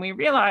anything. And we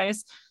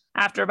realized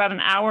after about an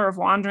hour of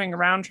wandering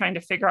around trying to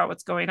figure out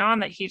what's going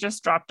on, that he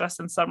just dropped us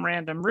in some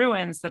random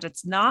ruins, that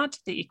it's not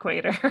the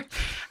equator,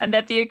 and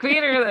that the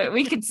equator, that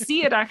we could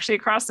see it actually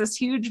across this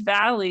huge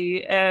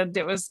valley, and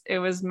it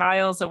was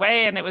miles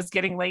away, and it was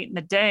getting late in the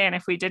day. And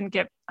if we didn't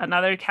get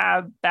another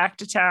cab back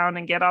to town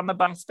and get on the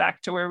bus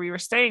back to where we were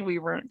staying, we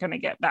weren't going to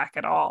get back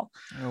at all.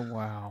 Oh,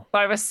 wow. So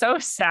I was so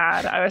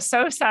sad.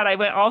 I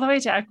went all the way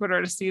to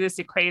Ecuador to see this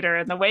equator,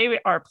 and the way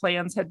our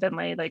plans had been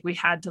laid, like we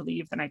had to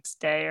leave the next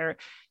day, or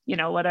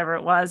whatever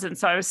it was. And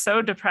so I was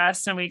so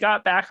depressed, and we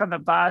got back on the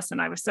bus,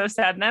 and I was so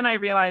sad. And then I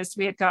realized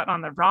we had gotten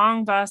on the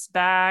wrong bus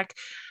back,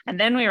 and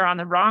then we were on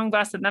the wrong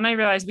bus. And then I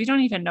realized we don't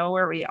even know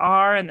where we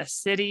are in the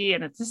city.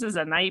 And this is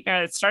a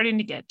nightmare. It's starting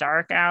to get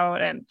dark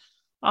out. And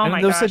oh my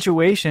in those gosh.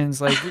 situations,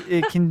 like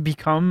it can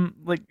become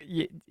like,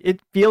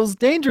 it feels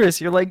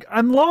dangerous. You're like,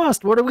 I'm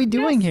lost. What are we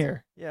doing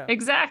here? Yeah,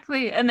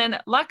 exactly. And then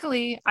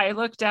luckily I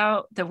looked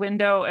out the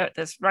window at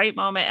this right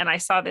moment, and I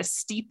saw this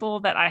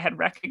steeple that I had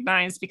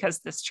recognized because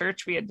this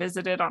church we had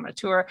visited on a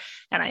tour,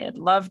 and I had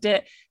loved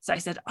it. So I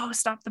said, oh,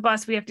 stop the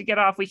bus. We have to get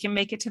off. We can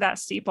make it to that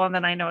steeple. And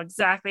then I know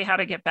exactly how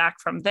to get back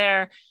from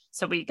there.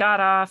 So we got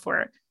off.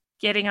 We're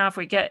getting off,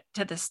 we get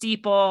to the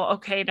steeple.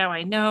 Okay, now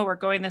I know we're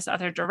going this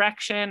other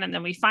direction. And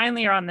then we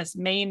finally are on this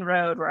main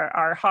road where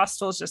our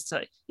hostel is just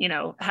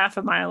half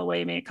a mile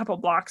away, maybe a couple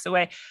blocks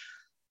away.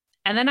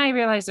 And then I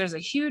realized there's a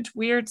huge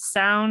weird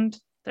sound.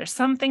 There's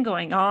something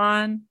going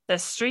on. The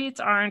streets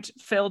aren't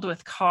filled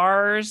with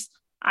cars.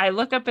 I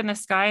look up in the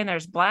sky and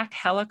there's black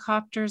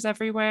helicopters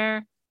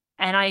everywhere.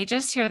 And I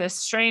just hear this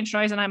strange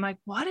noise, and I'm like,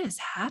 what is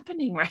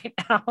happening right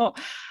now?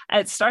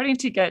 It's starting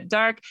to get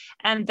dark.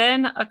 And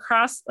then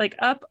across, like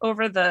up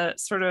over the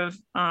sort of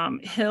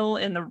hill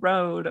in the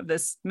road of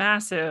this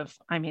massive,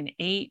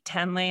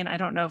 8-10 lane, I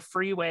don't know,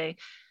 freeway,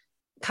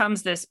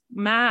 comes this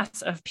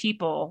mass of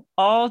people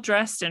all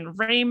dressed in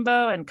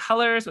rainbow and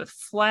colors with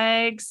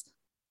flags.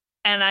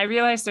 And I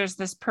realized there's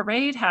this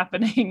parade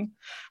happening.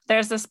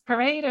 There's this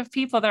parade of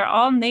people. They're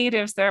all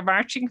natives. They're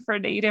marching for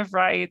native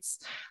rights.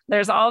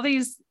 There's all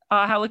these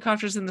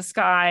helicopters in the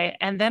sky.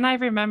 And then I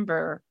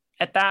remember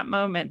at that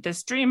moment,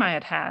 this dream I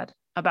had had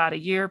about a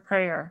year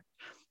prior.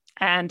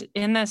 And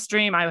in this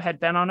dream, I had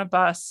been on a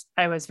bus.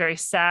 I was very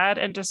sad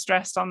and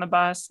distressed on the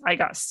bus. I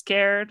got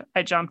scared.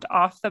 I jumped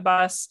off the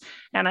bus,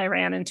 and I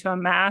ran into a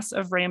mass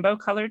of rainbow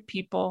colored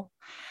people.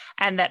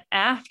 And that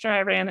after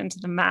I ran into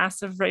the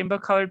mass of rainbow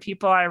colored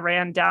people, I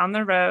ran down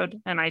the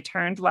road, and I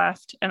turned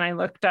left, and I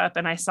looked up,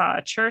 and I saw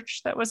a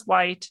church that was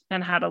white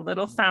and had a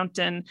little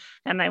fountain.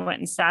 And I went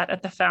and sat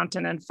at the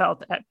fountain and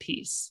felt at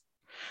peace.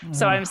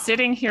 So I'm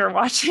sitting here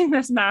watching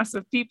this mass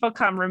of people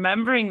come,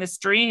 remembering this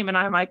dream. And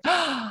I'm like,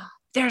 oh,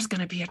 there's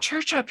going to be a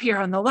church up here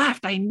on the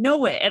left. I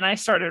know it. And I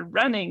started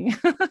running.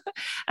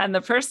 And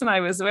the person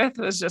I was with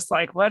was just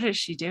like, what is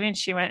she doing?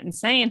 She went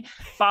insane,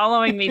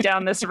 following me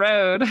down this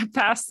road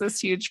past this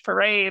huge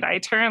parade. I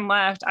turn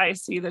left. I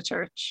see the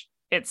church.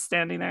 It's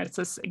standing there. It's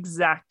this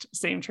exact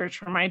same church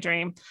from my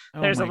dream.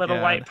 There's a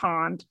little white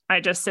pond. I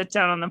just sit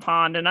down on the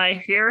pond, and I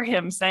hear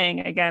him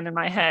saying again in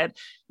my head,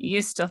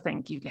 you still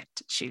think you get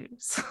to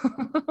choose.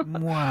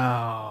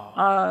 Wow.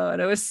 Oh,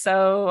 and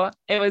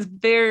it was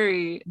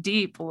very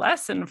deep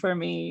lesson for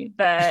me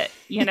that,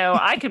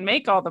 I can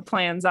make all the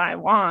plans I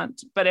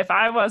want, but if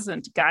I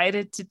wasn't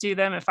guided to do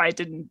them, if I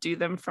didn't do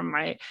them from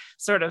my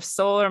sort of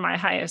soul or my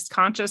highest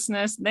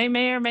consciousness, they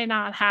may or may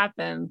not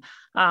happen.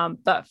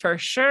 But for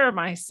sure,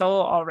 my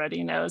soul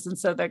already knows. And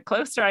so the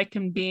closer I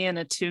can be in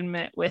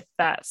attunement with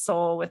that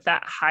soul, with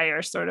that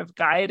higher sort of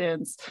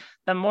guidance,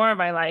 the more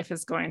my life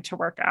is going to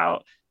work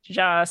out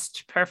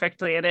just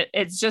perfectly. And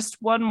it's just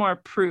one more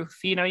proof.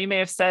 You may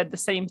have said the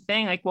same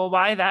thing, like, well,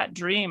 why that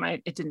dream?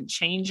 It didn't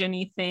change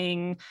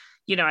anything.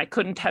 I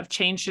couldn't have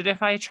changed it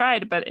if I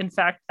tried. But in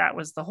fact, that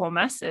was the whole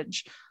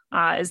message,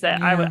 is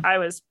that I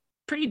was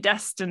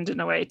predestined in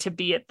a way to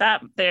be at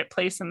that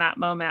place in that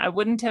moment. I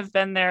wouldn't have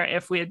been there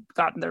if we had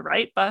gotten the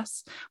right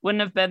bus,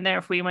 wouldn't have been there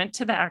if we went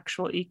to the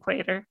actual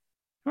equator,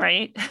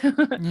 right?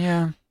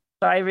 Yeah.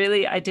 So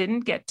I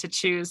didn't get to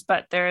choose,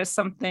 but there is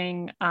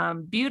something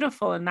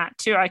beautiful in that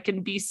too. I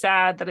can be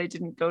sad that I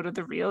didn't go to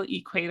the real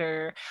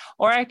equator,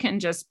 or I can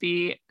just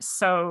be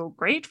so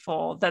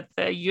grateful that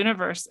the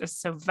universe is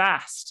so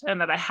vast, and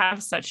that I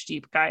have such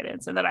deep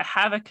guidance, and that I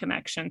have a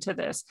connection to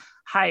this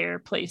higher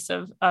place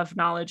of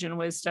knowledge and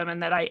wisdom,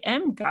 and that I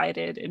am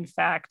guided, in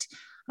fact,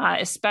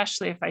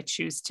 especially if I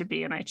choose to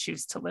be and I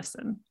choose to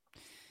listen.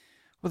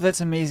 Well,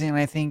 that's amazing. And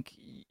I think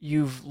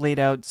you've laid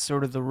out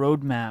sort of the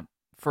roadmap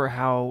for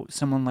how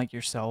someone like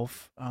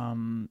yourself,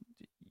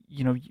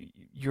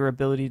 your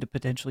ability to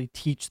potentially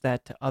teach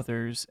that to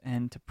others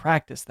and to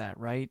practice that,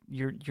 right?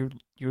 You're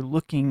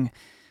looking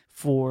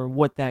for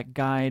what that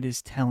guide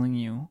is telling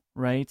you,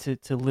 right?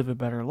 To live a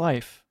better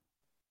life.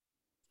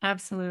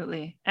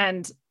 Absolutely.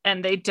 And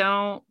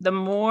the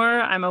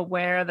more I'm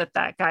aware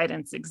that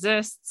guidance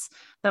exists,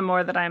 the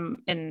more that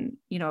I'm in,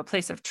 a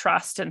place of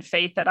trust and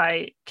faith that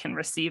I can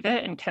receive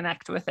it and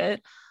connect with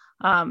it.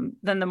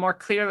 then the more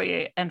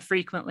clearly and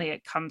frequently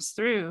it comes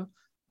through.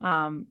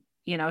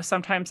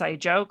 Sometimes I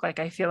joke, like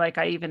I feel like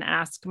I even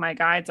ask my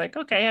guides, like,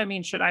 okay, I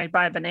mean, should I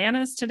buy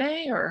bananas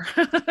today? Or,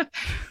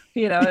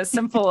 as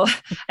simple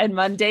and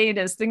mundane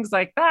as things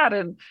like that.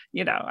 And,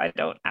 I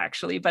don't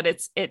actually, but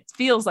it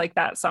feels like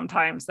that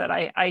sometimes, that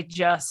I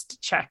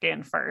just check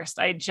in first.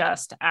 I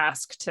just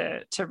ask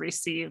to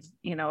receive,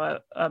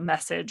 a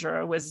message,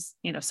 or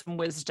some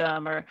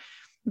wisdom, or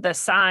the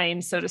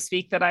sign, so to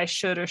speak, that I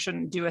should or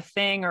shouldn't do a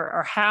thing,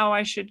 or how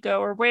I should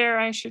go, or where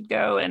I should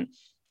go. And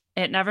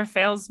it never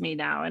fails me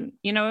now. And,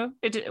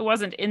 it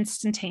wasn't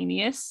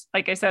instantaneous.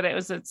 Like I said,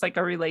 it's like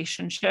a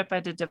relationship. I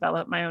had to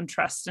develop my own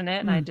trust in it,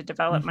 and I had to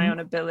develop my own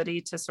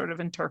ability to sort of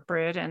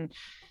interpret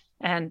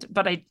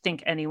but I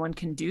think anyone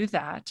can do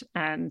that.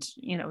 And,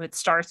 it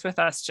starts with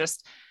us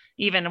just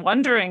even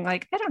wondering,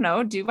 like, I don't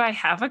know, do I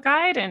have a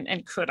guide,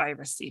 and could I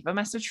receive a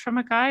message from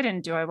a guide?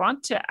 And do I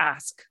want to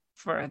ask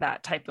for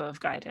that type of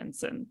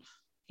guidance? And,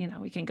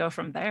 we can go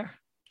from there.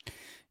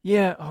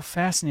 Yeah. Oh,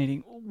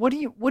 fascinating. What do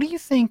you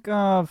think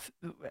of,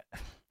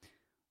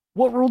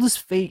 what role does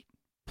fate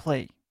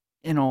play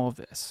in all of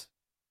this?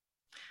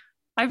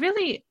 I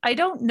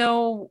don't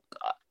know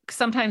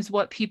sometimes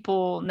what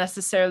people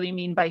necessarily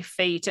mean by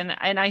fate. And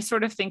I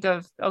sort of think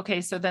of, okay,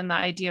 so then the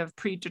idea of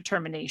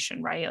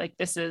predetermination, right? Like,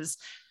 this is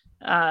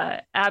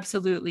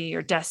absolutely,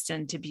 you're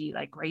destined to be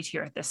like right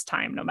here at this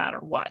time, no matter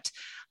what.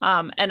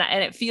 And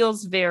it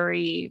feels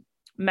very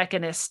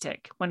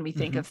mechanistic when we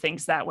think of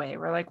things that way.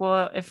 We're like,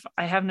 well, if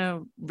I have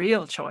no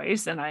real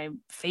choice, and I'm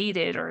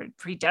fated or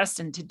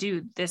predestined to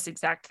do this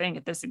exact thing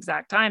at this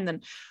exact time, then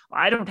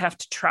I don't have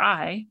to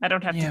try. I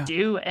don't have to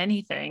do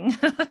anything,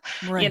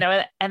 Right.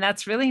 And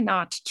that's really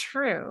not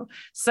true.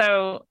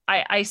 So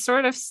I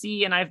sort of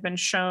see, and I've been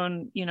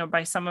shown,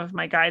 by some of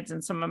my guides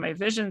and some of my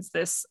visions,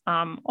 this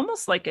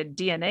almost like a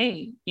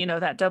DNA,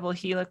 that double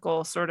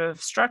helical sort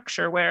of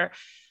structure, where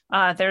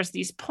there's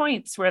these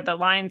points where the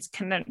lines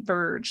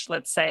converge,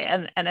 let's say.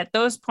 And at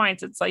those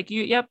points, it's like,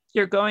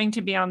 you're going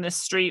to be on this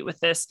street with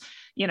this,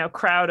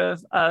 crowd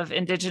of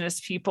indigenous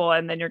people.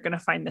 And then you're going to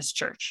find this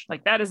church.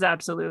 Like, that is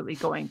absolutely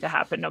going to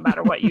happen no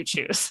matter what you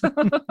choose.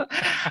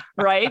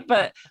 Right.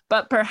 But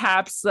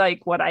perhaps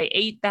like what I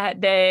ate that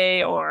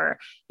day, or,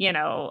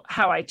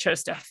 how I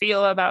chose to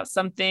feel about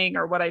something,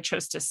 or what I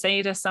chose to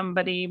say to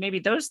somebody, maybe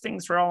those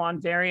things were all on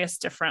various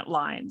different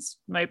lines,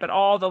 right? But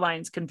all the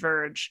lines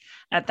converge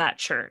at that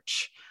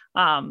church.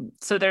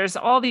 So there's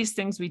all these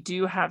things we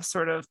do have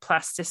sort of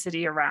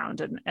plasticity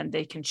around, and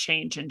they can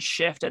change and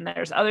shift. And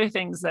there's other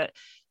things that,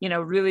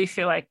 really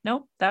feel like,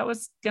 nope, that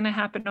was going to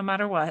happen no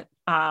matter what.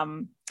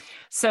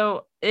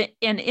 So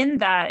in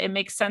that, it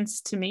makes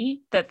sense to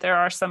me that there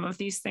are some of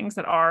these things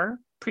that are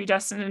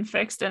predestined and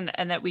fixed, and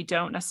that we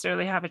don't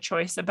necessarily have a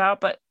choice about.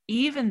 But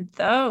even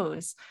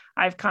those,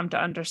 I've come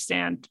to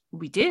understand,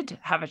 we did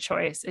have a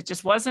choice. It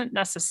just wasn't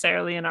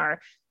necessarily in our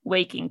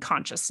waking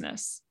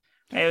consciousness.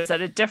 It was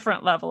at a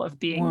different level of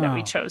being that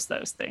we chose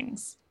those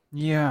things.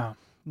 Yeah.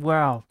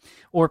 Wow.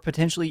 Or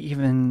potentially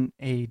even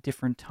a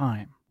different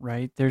time,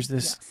 right? There's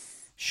this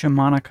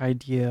shamanic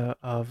idea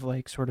of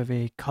like sort of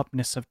a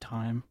cupness of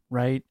time,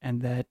 right?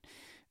 And that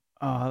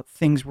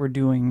things we're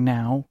doing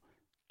now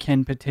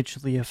can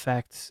potentially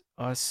affect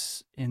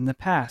us in the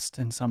past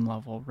in some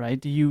level, right?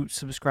 Do you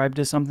subscribe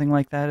to something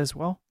like that as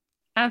well?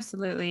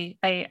 Absolutely.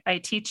 I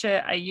teach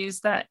it. I use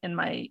that in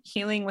my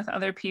healing with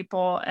other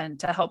people, and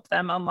to help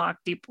them unlock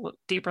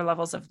deeper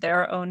levels of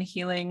their own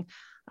healing.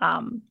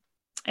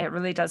 It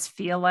really does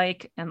feel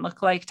like and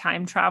look like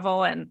time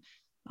travel. And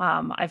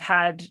I've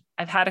had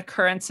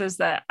occurrences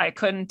that I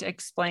couldn't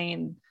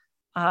explain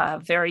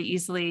very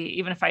easily,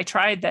 even if I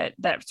tried,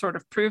 that sort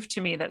of proved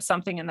to me that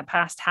something in the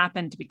past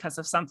happened because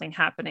of something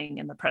happening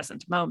in the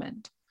present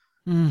moment.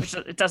 Which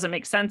it doesn't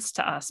make sense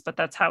to us, but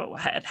that's how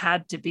it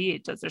had to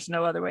be. There's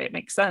no other way it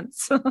makes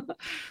sense.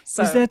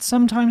 So is that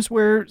sometimes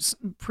where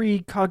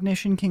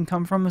precognition can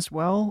come from as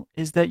well?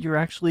 Is that you're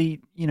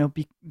actually,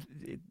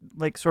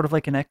 like sort of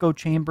like an echo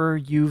chamber.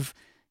 You've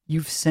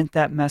sent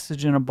that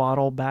message in a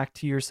bottle back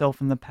to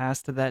yourself in the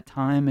past at that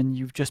time, and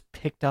you've just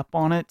picked up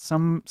on it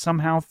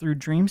somehow through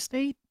dream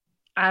state?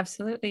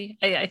 Absolutely.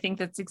 I think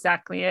that's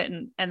exactly it.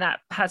 And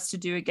that has to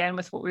do again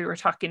with what we were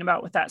talking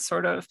about, with that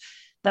sort of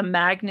the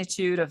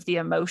magnitude of the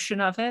emotion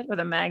of it, or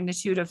the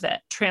magnitude of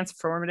that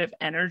transformative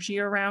energy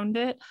around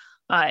it,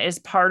 is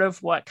part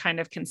of what kind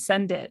of can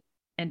send it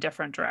in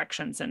different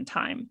directions in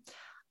time.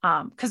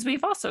 Because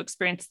we've also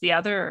experienced the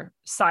other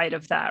side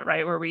of that,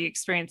 right? Where we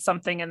experience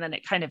something and then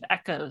it kind of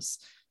echoes,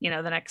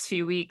 the next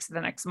few weeks, the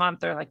next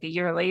month, or like a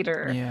year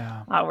later.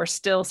 Yeah. We're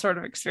still sort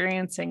of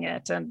experiencing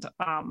it. And,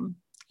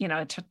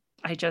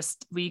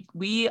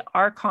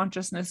 our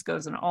consciousness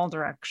goes in all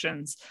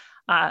directions.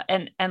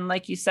 And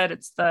like you said,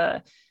 it's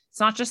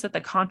not just that the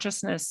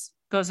consciousness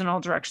goes in all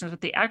directions, but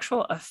the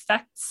actual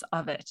effects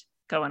of it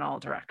go in all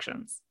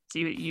directions. So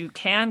you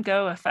can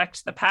go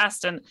affect the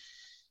past, and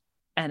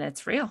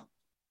it's real.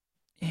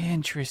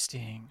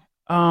 Interesting.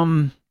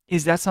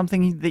 Is that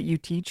something that you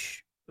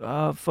teach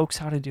folks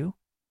how to do?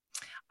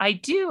 I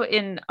do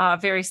in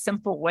very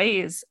simple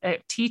ways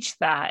teach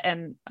that.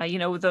 And,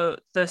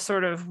 the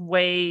sort of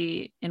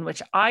way in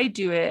which I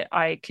do it,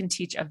 I can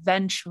teach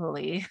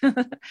eventually.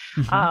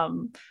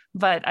 Mm-hmm.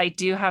 But I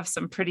do have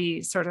some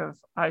pretty sort of,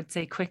 I would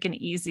say, quick and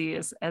easy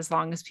as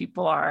long as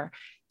people are,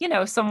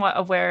 somewhat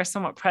aware,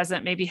 somewhat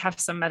present, maybe have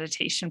some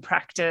meditation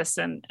practice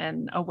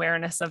and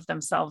awareness of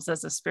themselves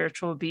as a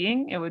spiritual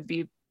being. It would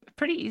be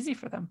pretty easy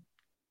for them.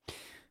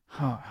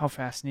 Oh, how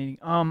fascinating.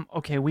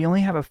 Okay, we only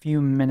have a few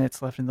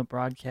minutes left in the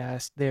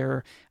broadcast.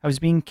 I was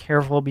being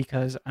careful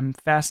because I'm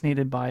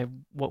fascinated by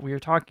what we were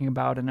talking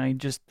about, and I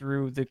just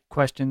threw the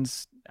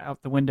questions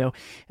out the window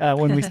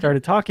when we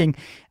started talking.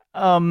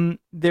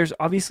 There's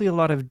obviously a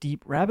lot of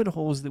deep rabbit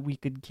holes that we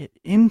could get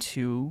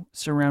into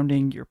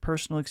surrounding your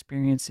personal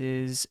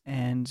experiences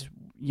and,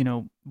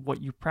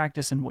 what you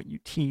practice and what you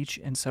teach.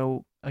 And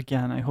so,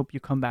 again, I hope you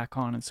come back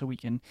on and so we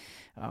can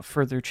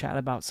further chat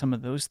about some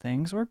of those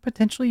things, or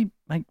potentially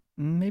like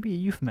maybe a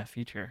Euphomet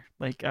feature.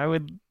 Like, I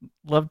would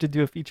love to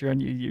do a feature on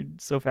you. You're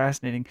so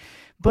fascinating.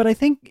 But I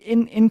think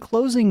in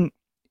closing,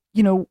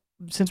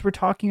 since we're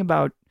talking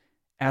about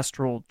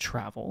astral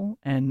travel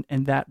and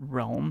that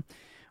realm,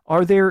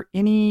 are there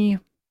any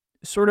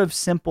sort of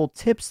simple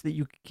tips that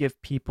you could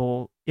give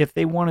people if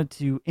they wanted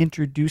to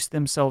introduce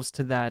themselves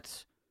to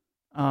that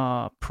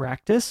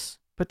practice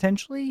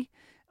potentially,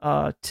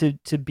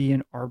 to be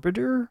an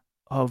arbiter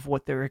of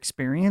what their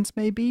experience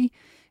may be?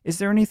 Is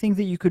there anything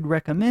that you could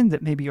recommend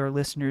that maybe our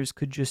listeners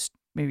could just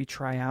maybe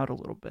try out a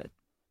little bit?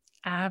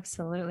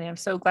 Absolutely. I'm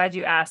so glad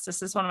you asked.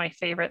 This is one of my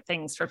favorite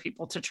things for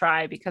people to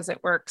try because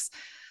it works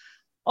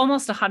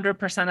almost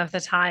 100% of the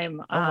time.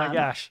 Oh my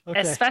gosh. Okay.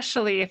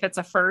 Especially if it's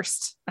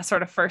a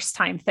sort of first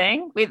time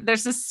thing.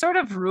 There's this sort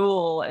of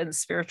rule in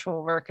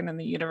spiritual work and in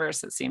the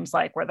universe, it seems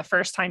like, where the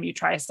first time you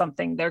try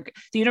something, the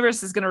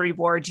universe is going to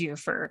reward you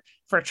for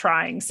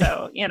trying.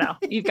 So,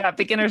 you've got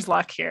beginner's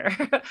luck here.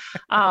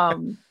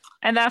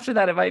 And after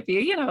that, it might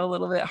be, a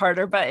little bit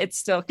harder, but it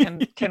still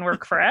can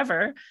work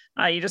forever.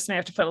 You just may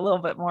have to put a little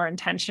bit more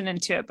intention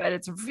into it, but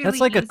it's really That's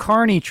like easy. a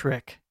carny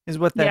trick is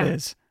what that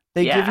is.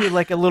 They give you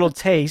like a little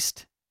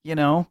taste, and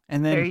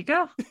then there you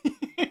go.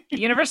 The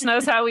universe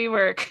knows how we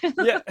work.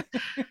 Yeah.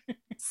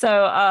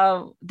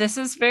 So this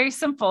is very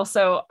simple.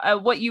 So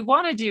what you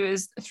want to do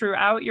is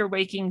throughout your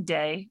waking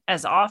day,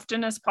 as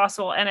often as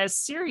possible and as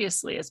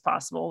seriously as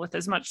possible, with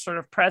as much sort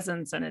of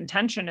presence and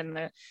intention in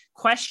the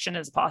question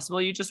as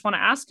possible, you just want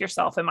to ask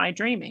yourself, am I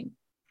dreaming?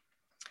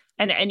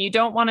 And you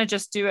don't want to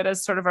just do it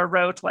as sort of a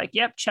rote, like,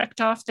 yep,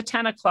 checked off the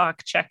 10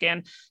 o'clock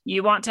check-in.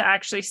 You want to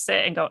actually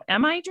sit and go,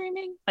 am I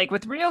dreaming? Like,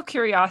 with real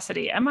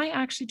curiosity, am I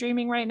actually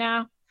dreaming right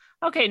now?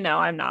 Okay, no,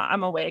 I'm not.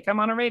 I'm awake. I'm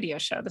on a radio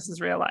show. This is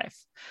real life.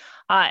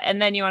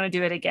 And then you want to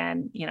do it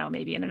again,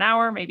 maybe in an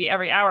hour, maybe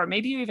every hour.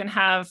 Maybe you even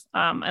have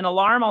an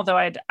alarm, although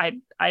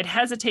I'd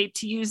hesitate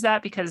to use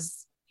that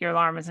because your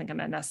alarm isn't going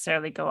to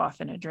necessarily go off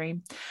in a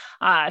dream.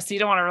 So you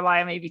don't want to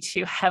rely maybe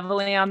too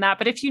heavily on that.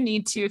 But if you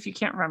need to, if you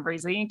can't remember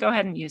easily, you can go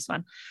ahead and use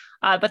one.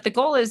 But the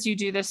goal is you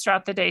do this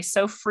throughout the day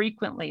so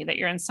frequently that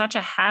you're in such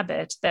a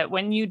habit that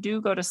when you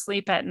do go to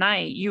sleep at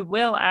night, you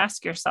will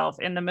ask yourself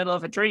in the middle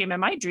of a dream,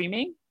 am I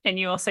dreaming? And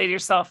you will say to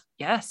yourself,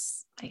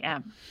 yes, I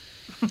am.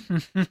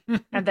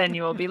 And then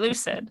you will be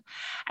lucid.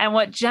 And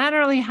what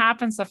generally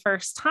happens the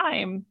first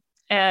time,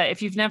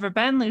 if you've never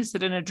been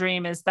lucid in a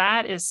dream, is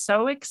that is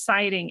so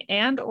exciting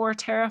and or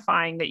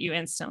terrifying that you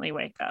instantly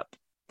wake up.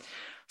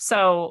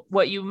 So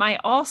what you might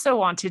also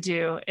want to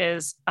do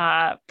is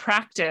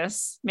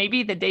practice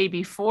maybe the day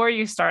before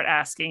you start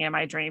asking, am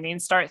I dreaming?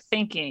 Start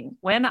thinking,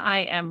 when I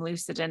am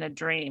lucid in a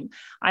dream,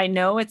 I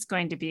know it's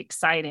going to be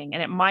exciting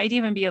and it might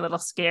even be a little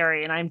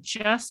scary. And I'm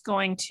just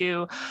going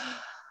to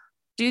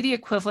do the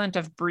equivalent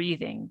of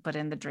breathing, but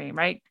in the dream,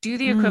 right? Do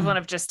the equivalent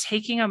of just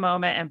taking a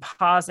moment and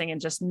pausing and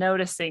just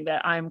noticing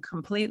that I'm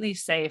completely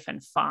safe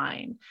and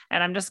fine.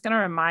 And I'm just going to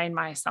remind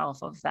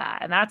myself of that.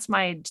 And that's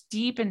my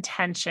deep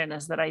intention,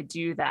 is that I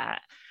do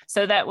that.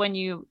 So that when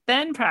you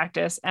then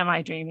practice, am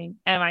I dreaming?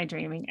 Am I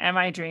dreaming? Am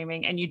I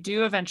dreaming? And you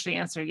do eventually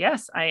answer,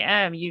 yes, I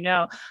am.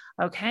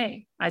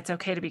 Okay, it's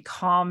okay to be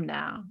calm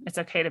now. It's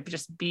okay to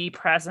just be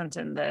present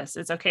in this.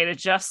 It's okay to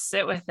just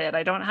sit with it.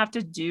 I don't have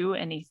to do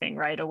anything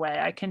right away.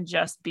 I can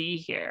just be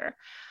here.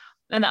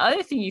 And the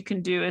other thing you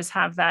can do is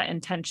have that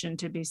intention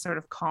to be sort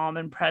of calm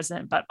and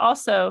present, but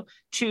also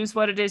choose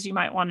what it is you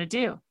might want to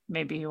do.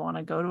 Maybe you want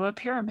to go to a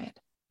pyramid.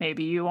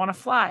 Maybe you want to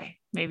fly.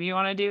 Maybe you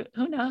want to do,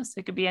 who knows?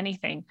 It could be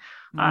anything.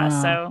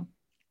 So,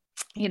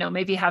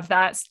 maybe have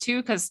that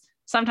too, because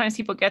sometimes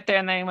people get there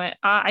and they went,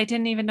 I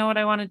didn't even know what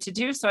I wanted to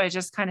do. So I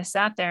just kind of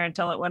sat there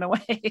until it went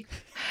away,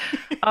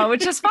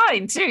 which is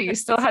fine too. You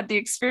still had the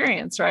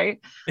experience, right?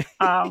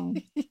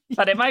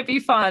 But it might be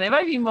fun. It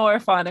might be more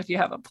fun if you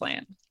have a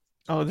plan.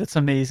 Oh, that's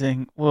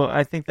amazing. Well,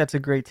 I think that's a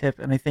great tip.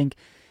 And I think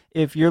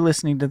if you're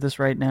listening to this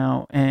right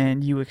now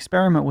and you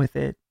experiment with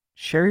it,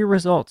 share your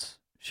results.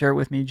 share it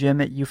with me,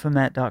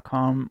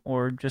 jim@euphomet.com,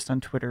 or just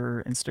on Twitter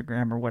or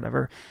Instagram or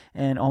whatever.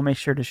 And I'll make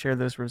sure to share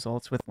those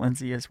results with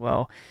Lindsay as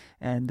well.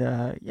 And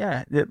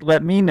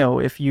let me know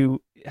if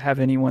you have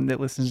anyone that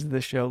listens to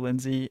the show,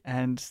 Lindsay,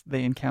 and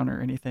they encounter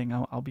anything.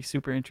 I'll be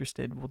super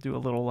interested. We'll do a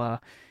little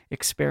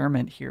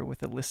experiment here with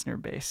the listener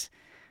base.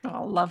 Oh,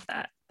 I'll love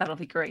that. That'll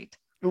be great.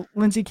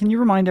 Lindsay, can you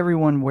remind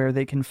everyone where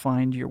they can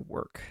find your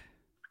work?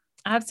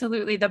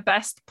 Absolutely. The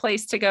best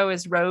place to go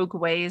is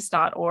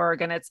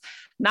rogueways.org. And it's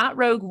not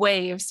Rogue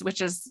Waves,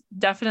 which is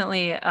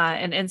definitely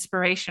an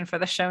inspiration for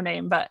the show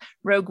name, but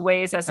Rogue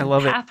Ways as in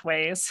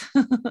pathways.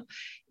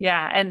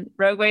 Yeah. And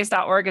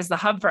rogueways.org is the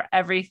hub for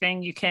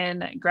everything. You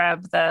can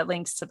grab the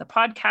links to the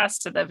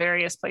podcast, to the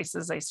various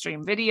places I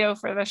stream video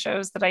for the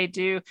shows that I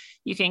do.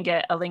 You can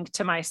get a link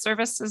to my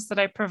services that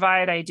I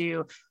provide. I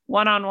do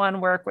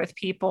one-on-one work with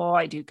people.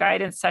 I do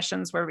guidance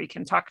sessions where we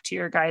can talk to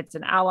your guides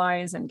and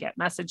allies and get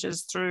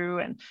messages through.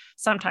 And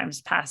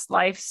sometimes past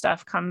life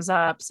stuff comes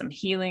up, some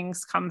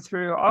healings come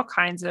through, all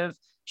kinds of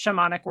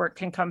shamanic work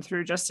can come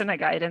through just in a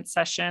guidance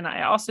session.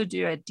 I also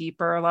do a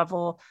deeper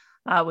level,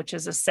 which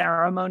is a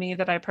ceremony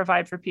that I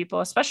provide for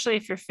people, especially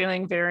if you're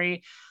feeling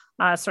very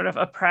sort of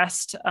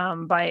oppressed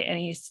by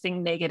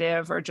anything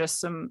negative or just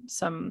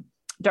some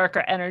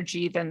darker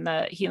energy, then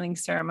the healing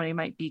ceremony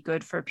might be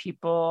good for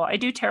people. I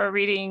do tarot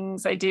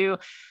readings. I do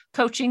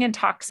coaching and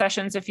talk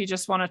sessions if you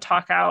just want to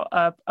talk out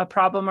a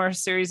problem or a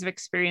series of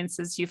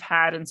experiences you've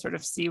had and sort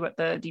of see what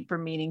the deeper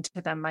meaning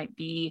to them might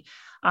be.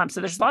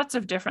 So there's lots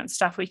of different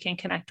stuff we can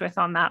connect with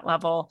on that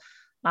level.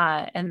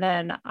 And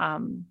then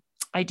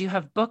I do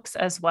have books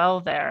as well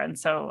there. And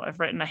so I've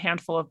written a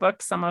handful of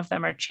books. Some of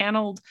them are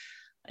channeled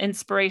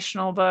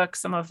inspirational books.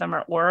 Some of them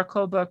are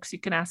oracle books. You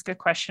can ask a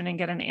question and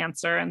get an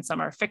answer, and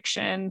some are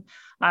fiction.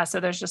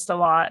 So there's just a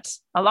lot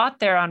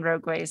there on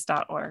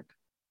rogueways.org.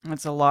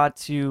 It's a lot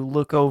to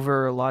look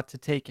over, a lot to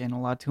take in,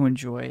 a lot to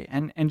enjoy,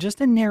 and just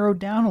to narrow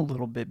down a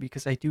little bit,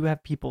 because I do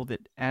have people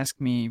that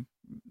ask me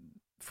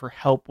for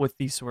help with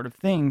these sort of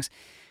things.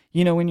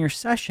 You know, in your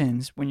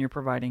sessions, when you're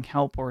providing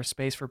help or a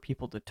space for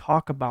people to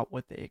talk about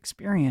what they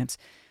experience,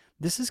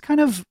 this is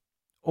kind of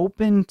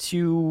open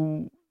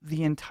to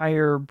the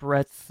entire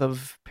breadth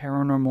of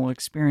paranormal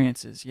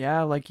experiences.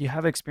 Yeah, like you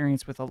have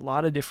experience with a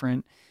lot of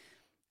different,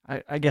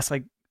 I guess,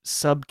 like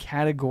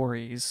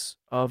subcategories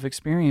of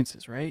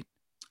experiences, right?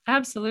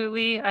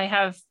 Absolutely. I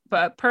have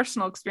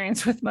personal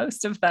experience with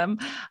most of them,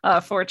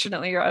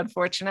 fortunately or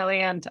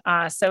unfortunately. And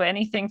so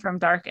anything from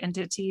dark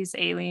entities,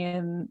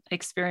 alien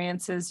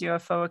experiences,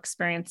 UFO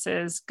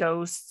experiences,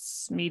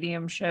 ghosts,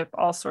 mediumship,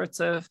 all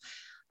sorts of,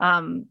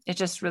 it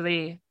just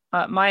really,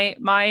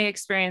 my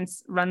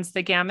experience runs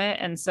the gamut.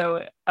 And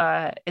so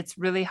it's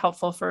really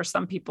helpful for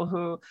some people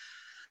who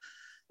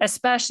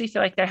especially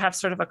feel like they have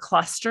sort of a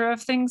cluster of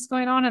things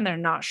going on and they're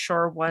not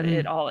sure what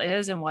it all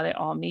is and what it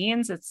all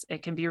means.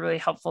 It can be really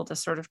helpful to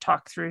sort of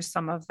talk through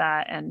some of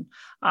that. And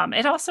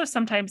it also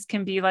sometimes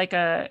can be like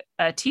a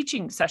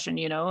teaching session,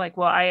 you know, like,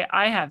 well,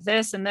 I have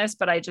this and this,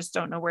 but I just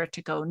don't know where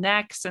to go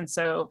next. And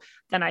so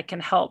then I can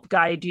help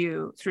guide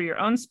you through your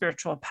own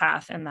spiritual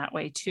path in that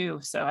way too.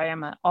 So I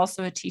am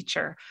also a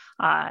teacher,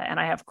 and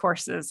I have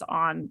courses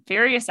on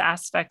various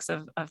aspects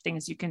of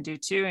things you can do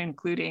too,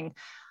 including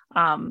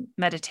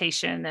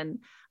meditation and,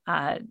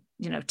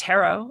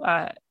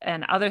 tarot,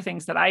 and other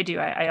things that I do.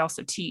 I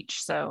also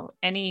teach. So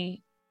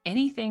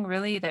anything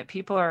really that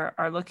people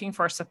are looking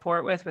for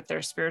support with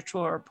their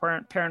spiritual or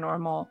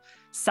paranormal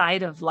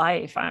side of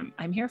life,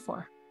 I'm here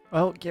for.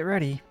 Well, get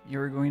ready.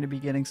 You're going to be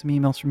getting some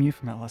emails from you,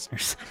 from our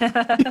listeners.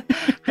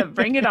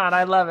 Bring it on.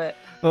 I love it.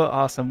 Well,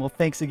 awesome. Well,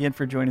 thanks again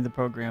for joining the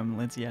program,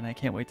 Lindsay, and I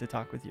can't wait to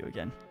talk with you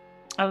again.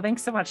 Oh,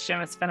 thanks so much, Jim.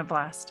 It's been a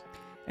blast.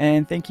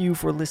 And thank you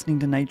for listening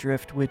to Night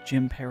Drift with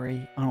Jim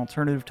Perry on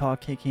Alternative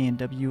Talk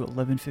KKNW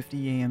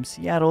 1150 AM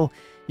Seattle.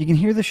 You can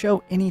hear the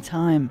show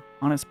anytime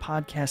on its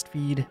podcast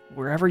feed,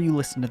 wherever you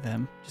listen to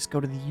them. Just go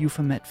to the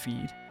Euphomet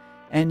feed.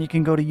 And you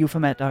can go to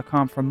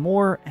euphomet.com for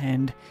more,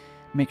 and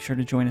make sure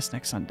to join us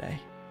next Sunday.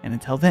 And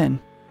until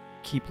then,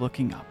 keep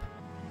looking up.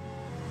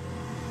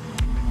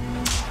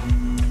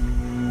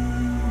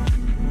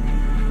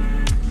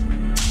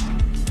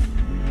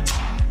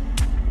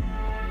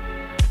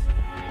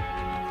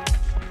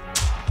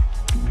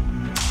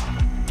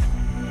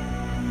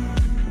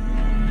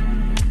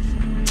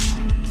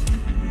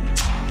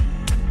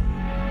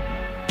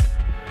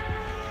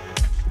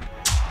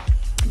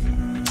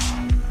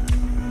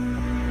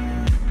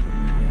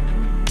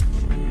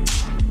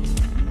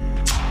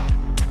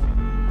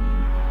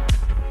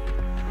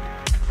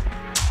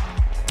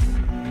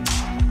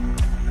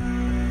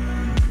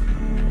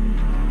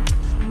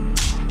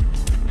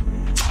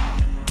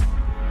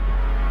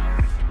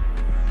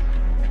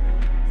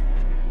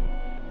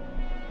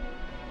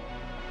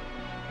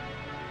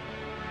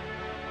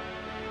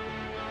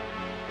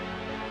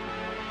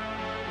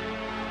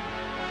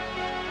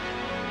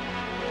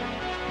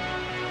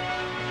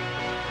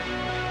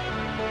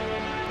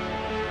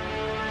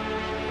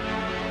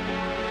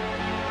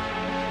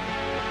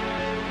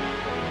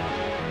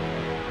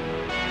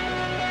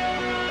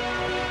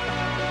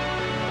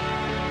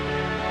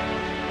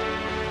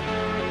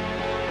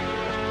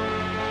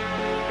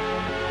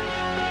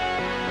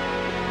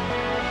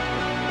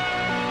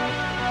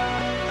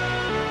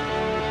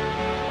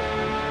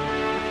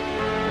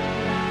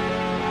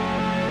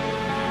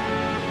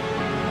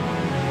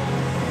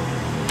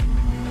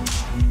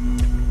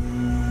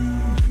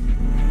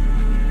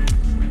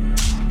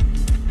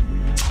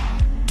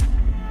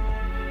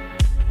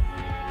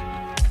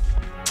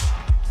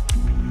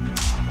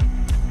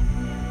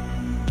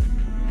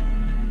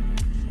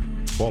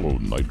 follow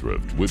Night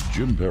Drift with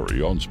Jim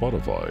Perry on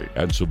Spotify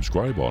and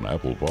subscribe on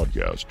Apple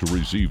Podcasts to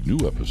receive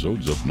new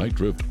episodes of Night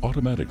Drift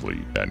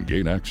automatically and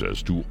gain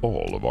access to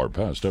all of our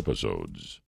past episodes.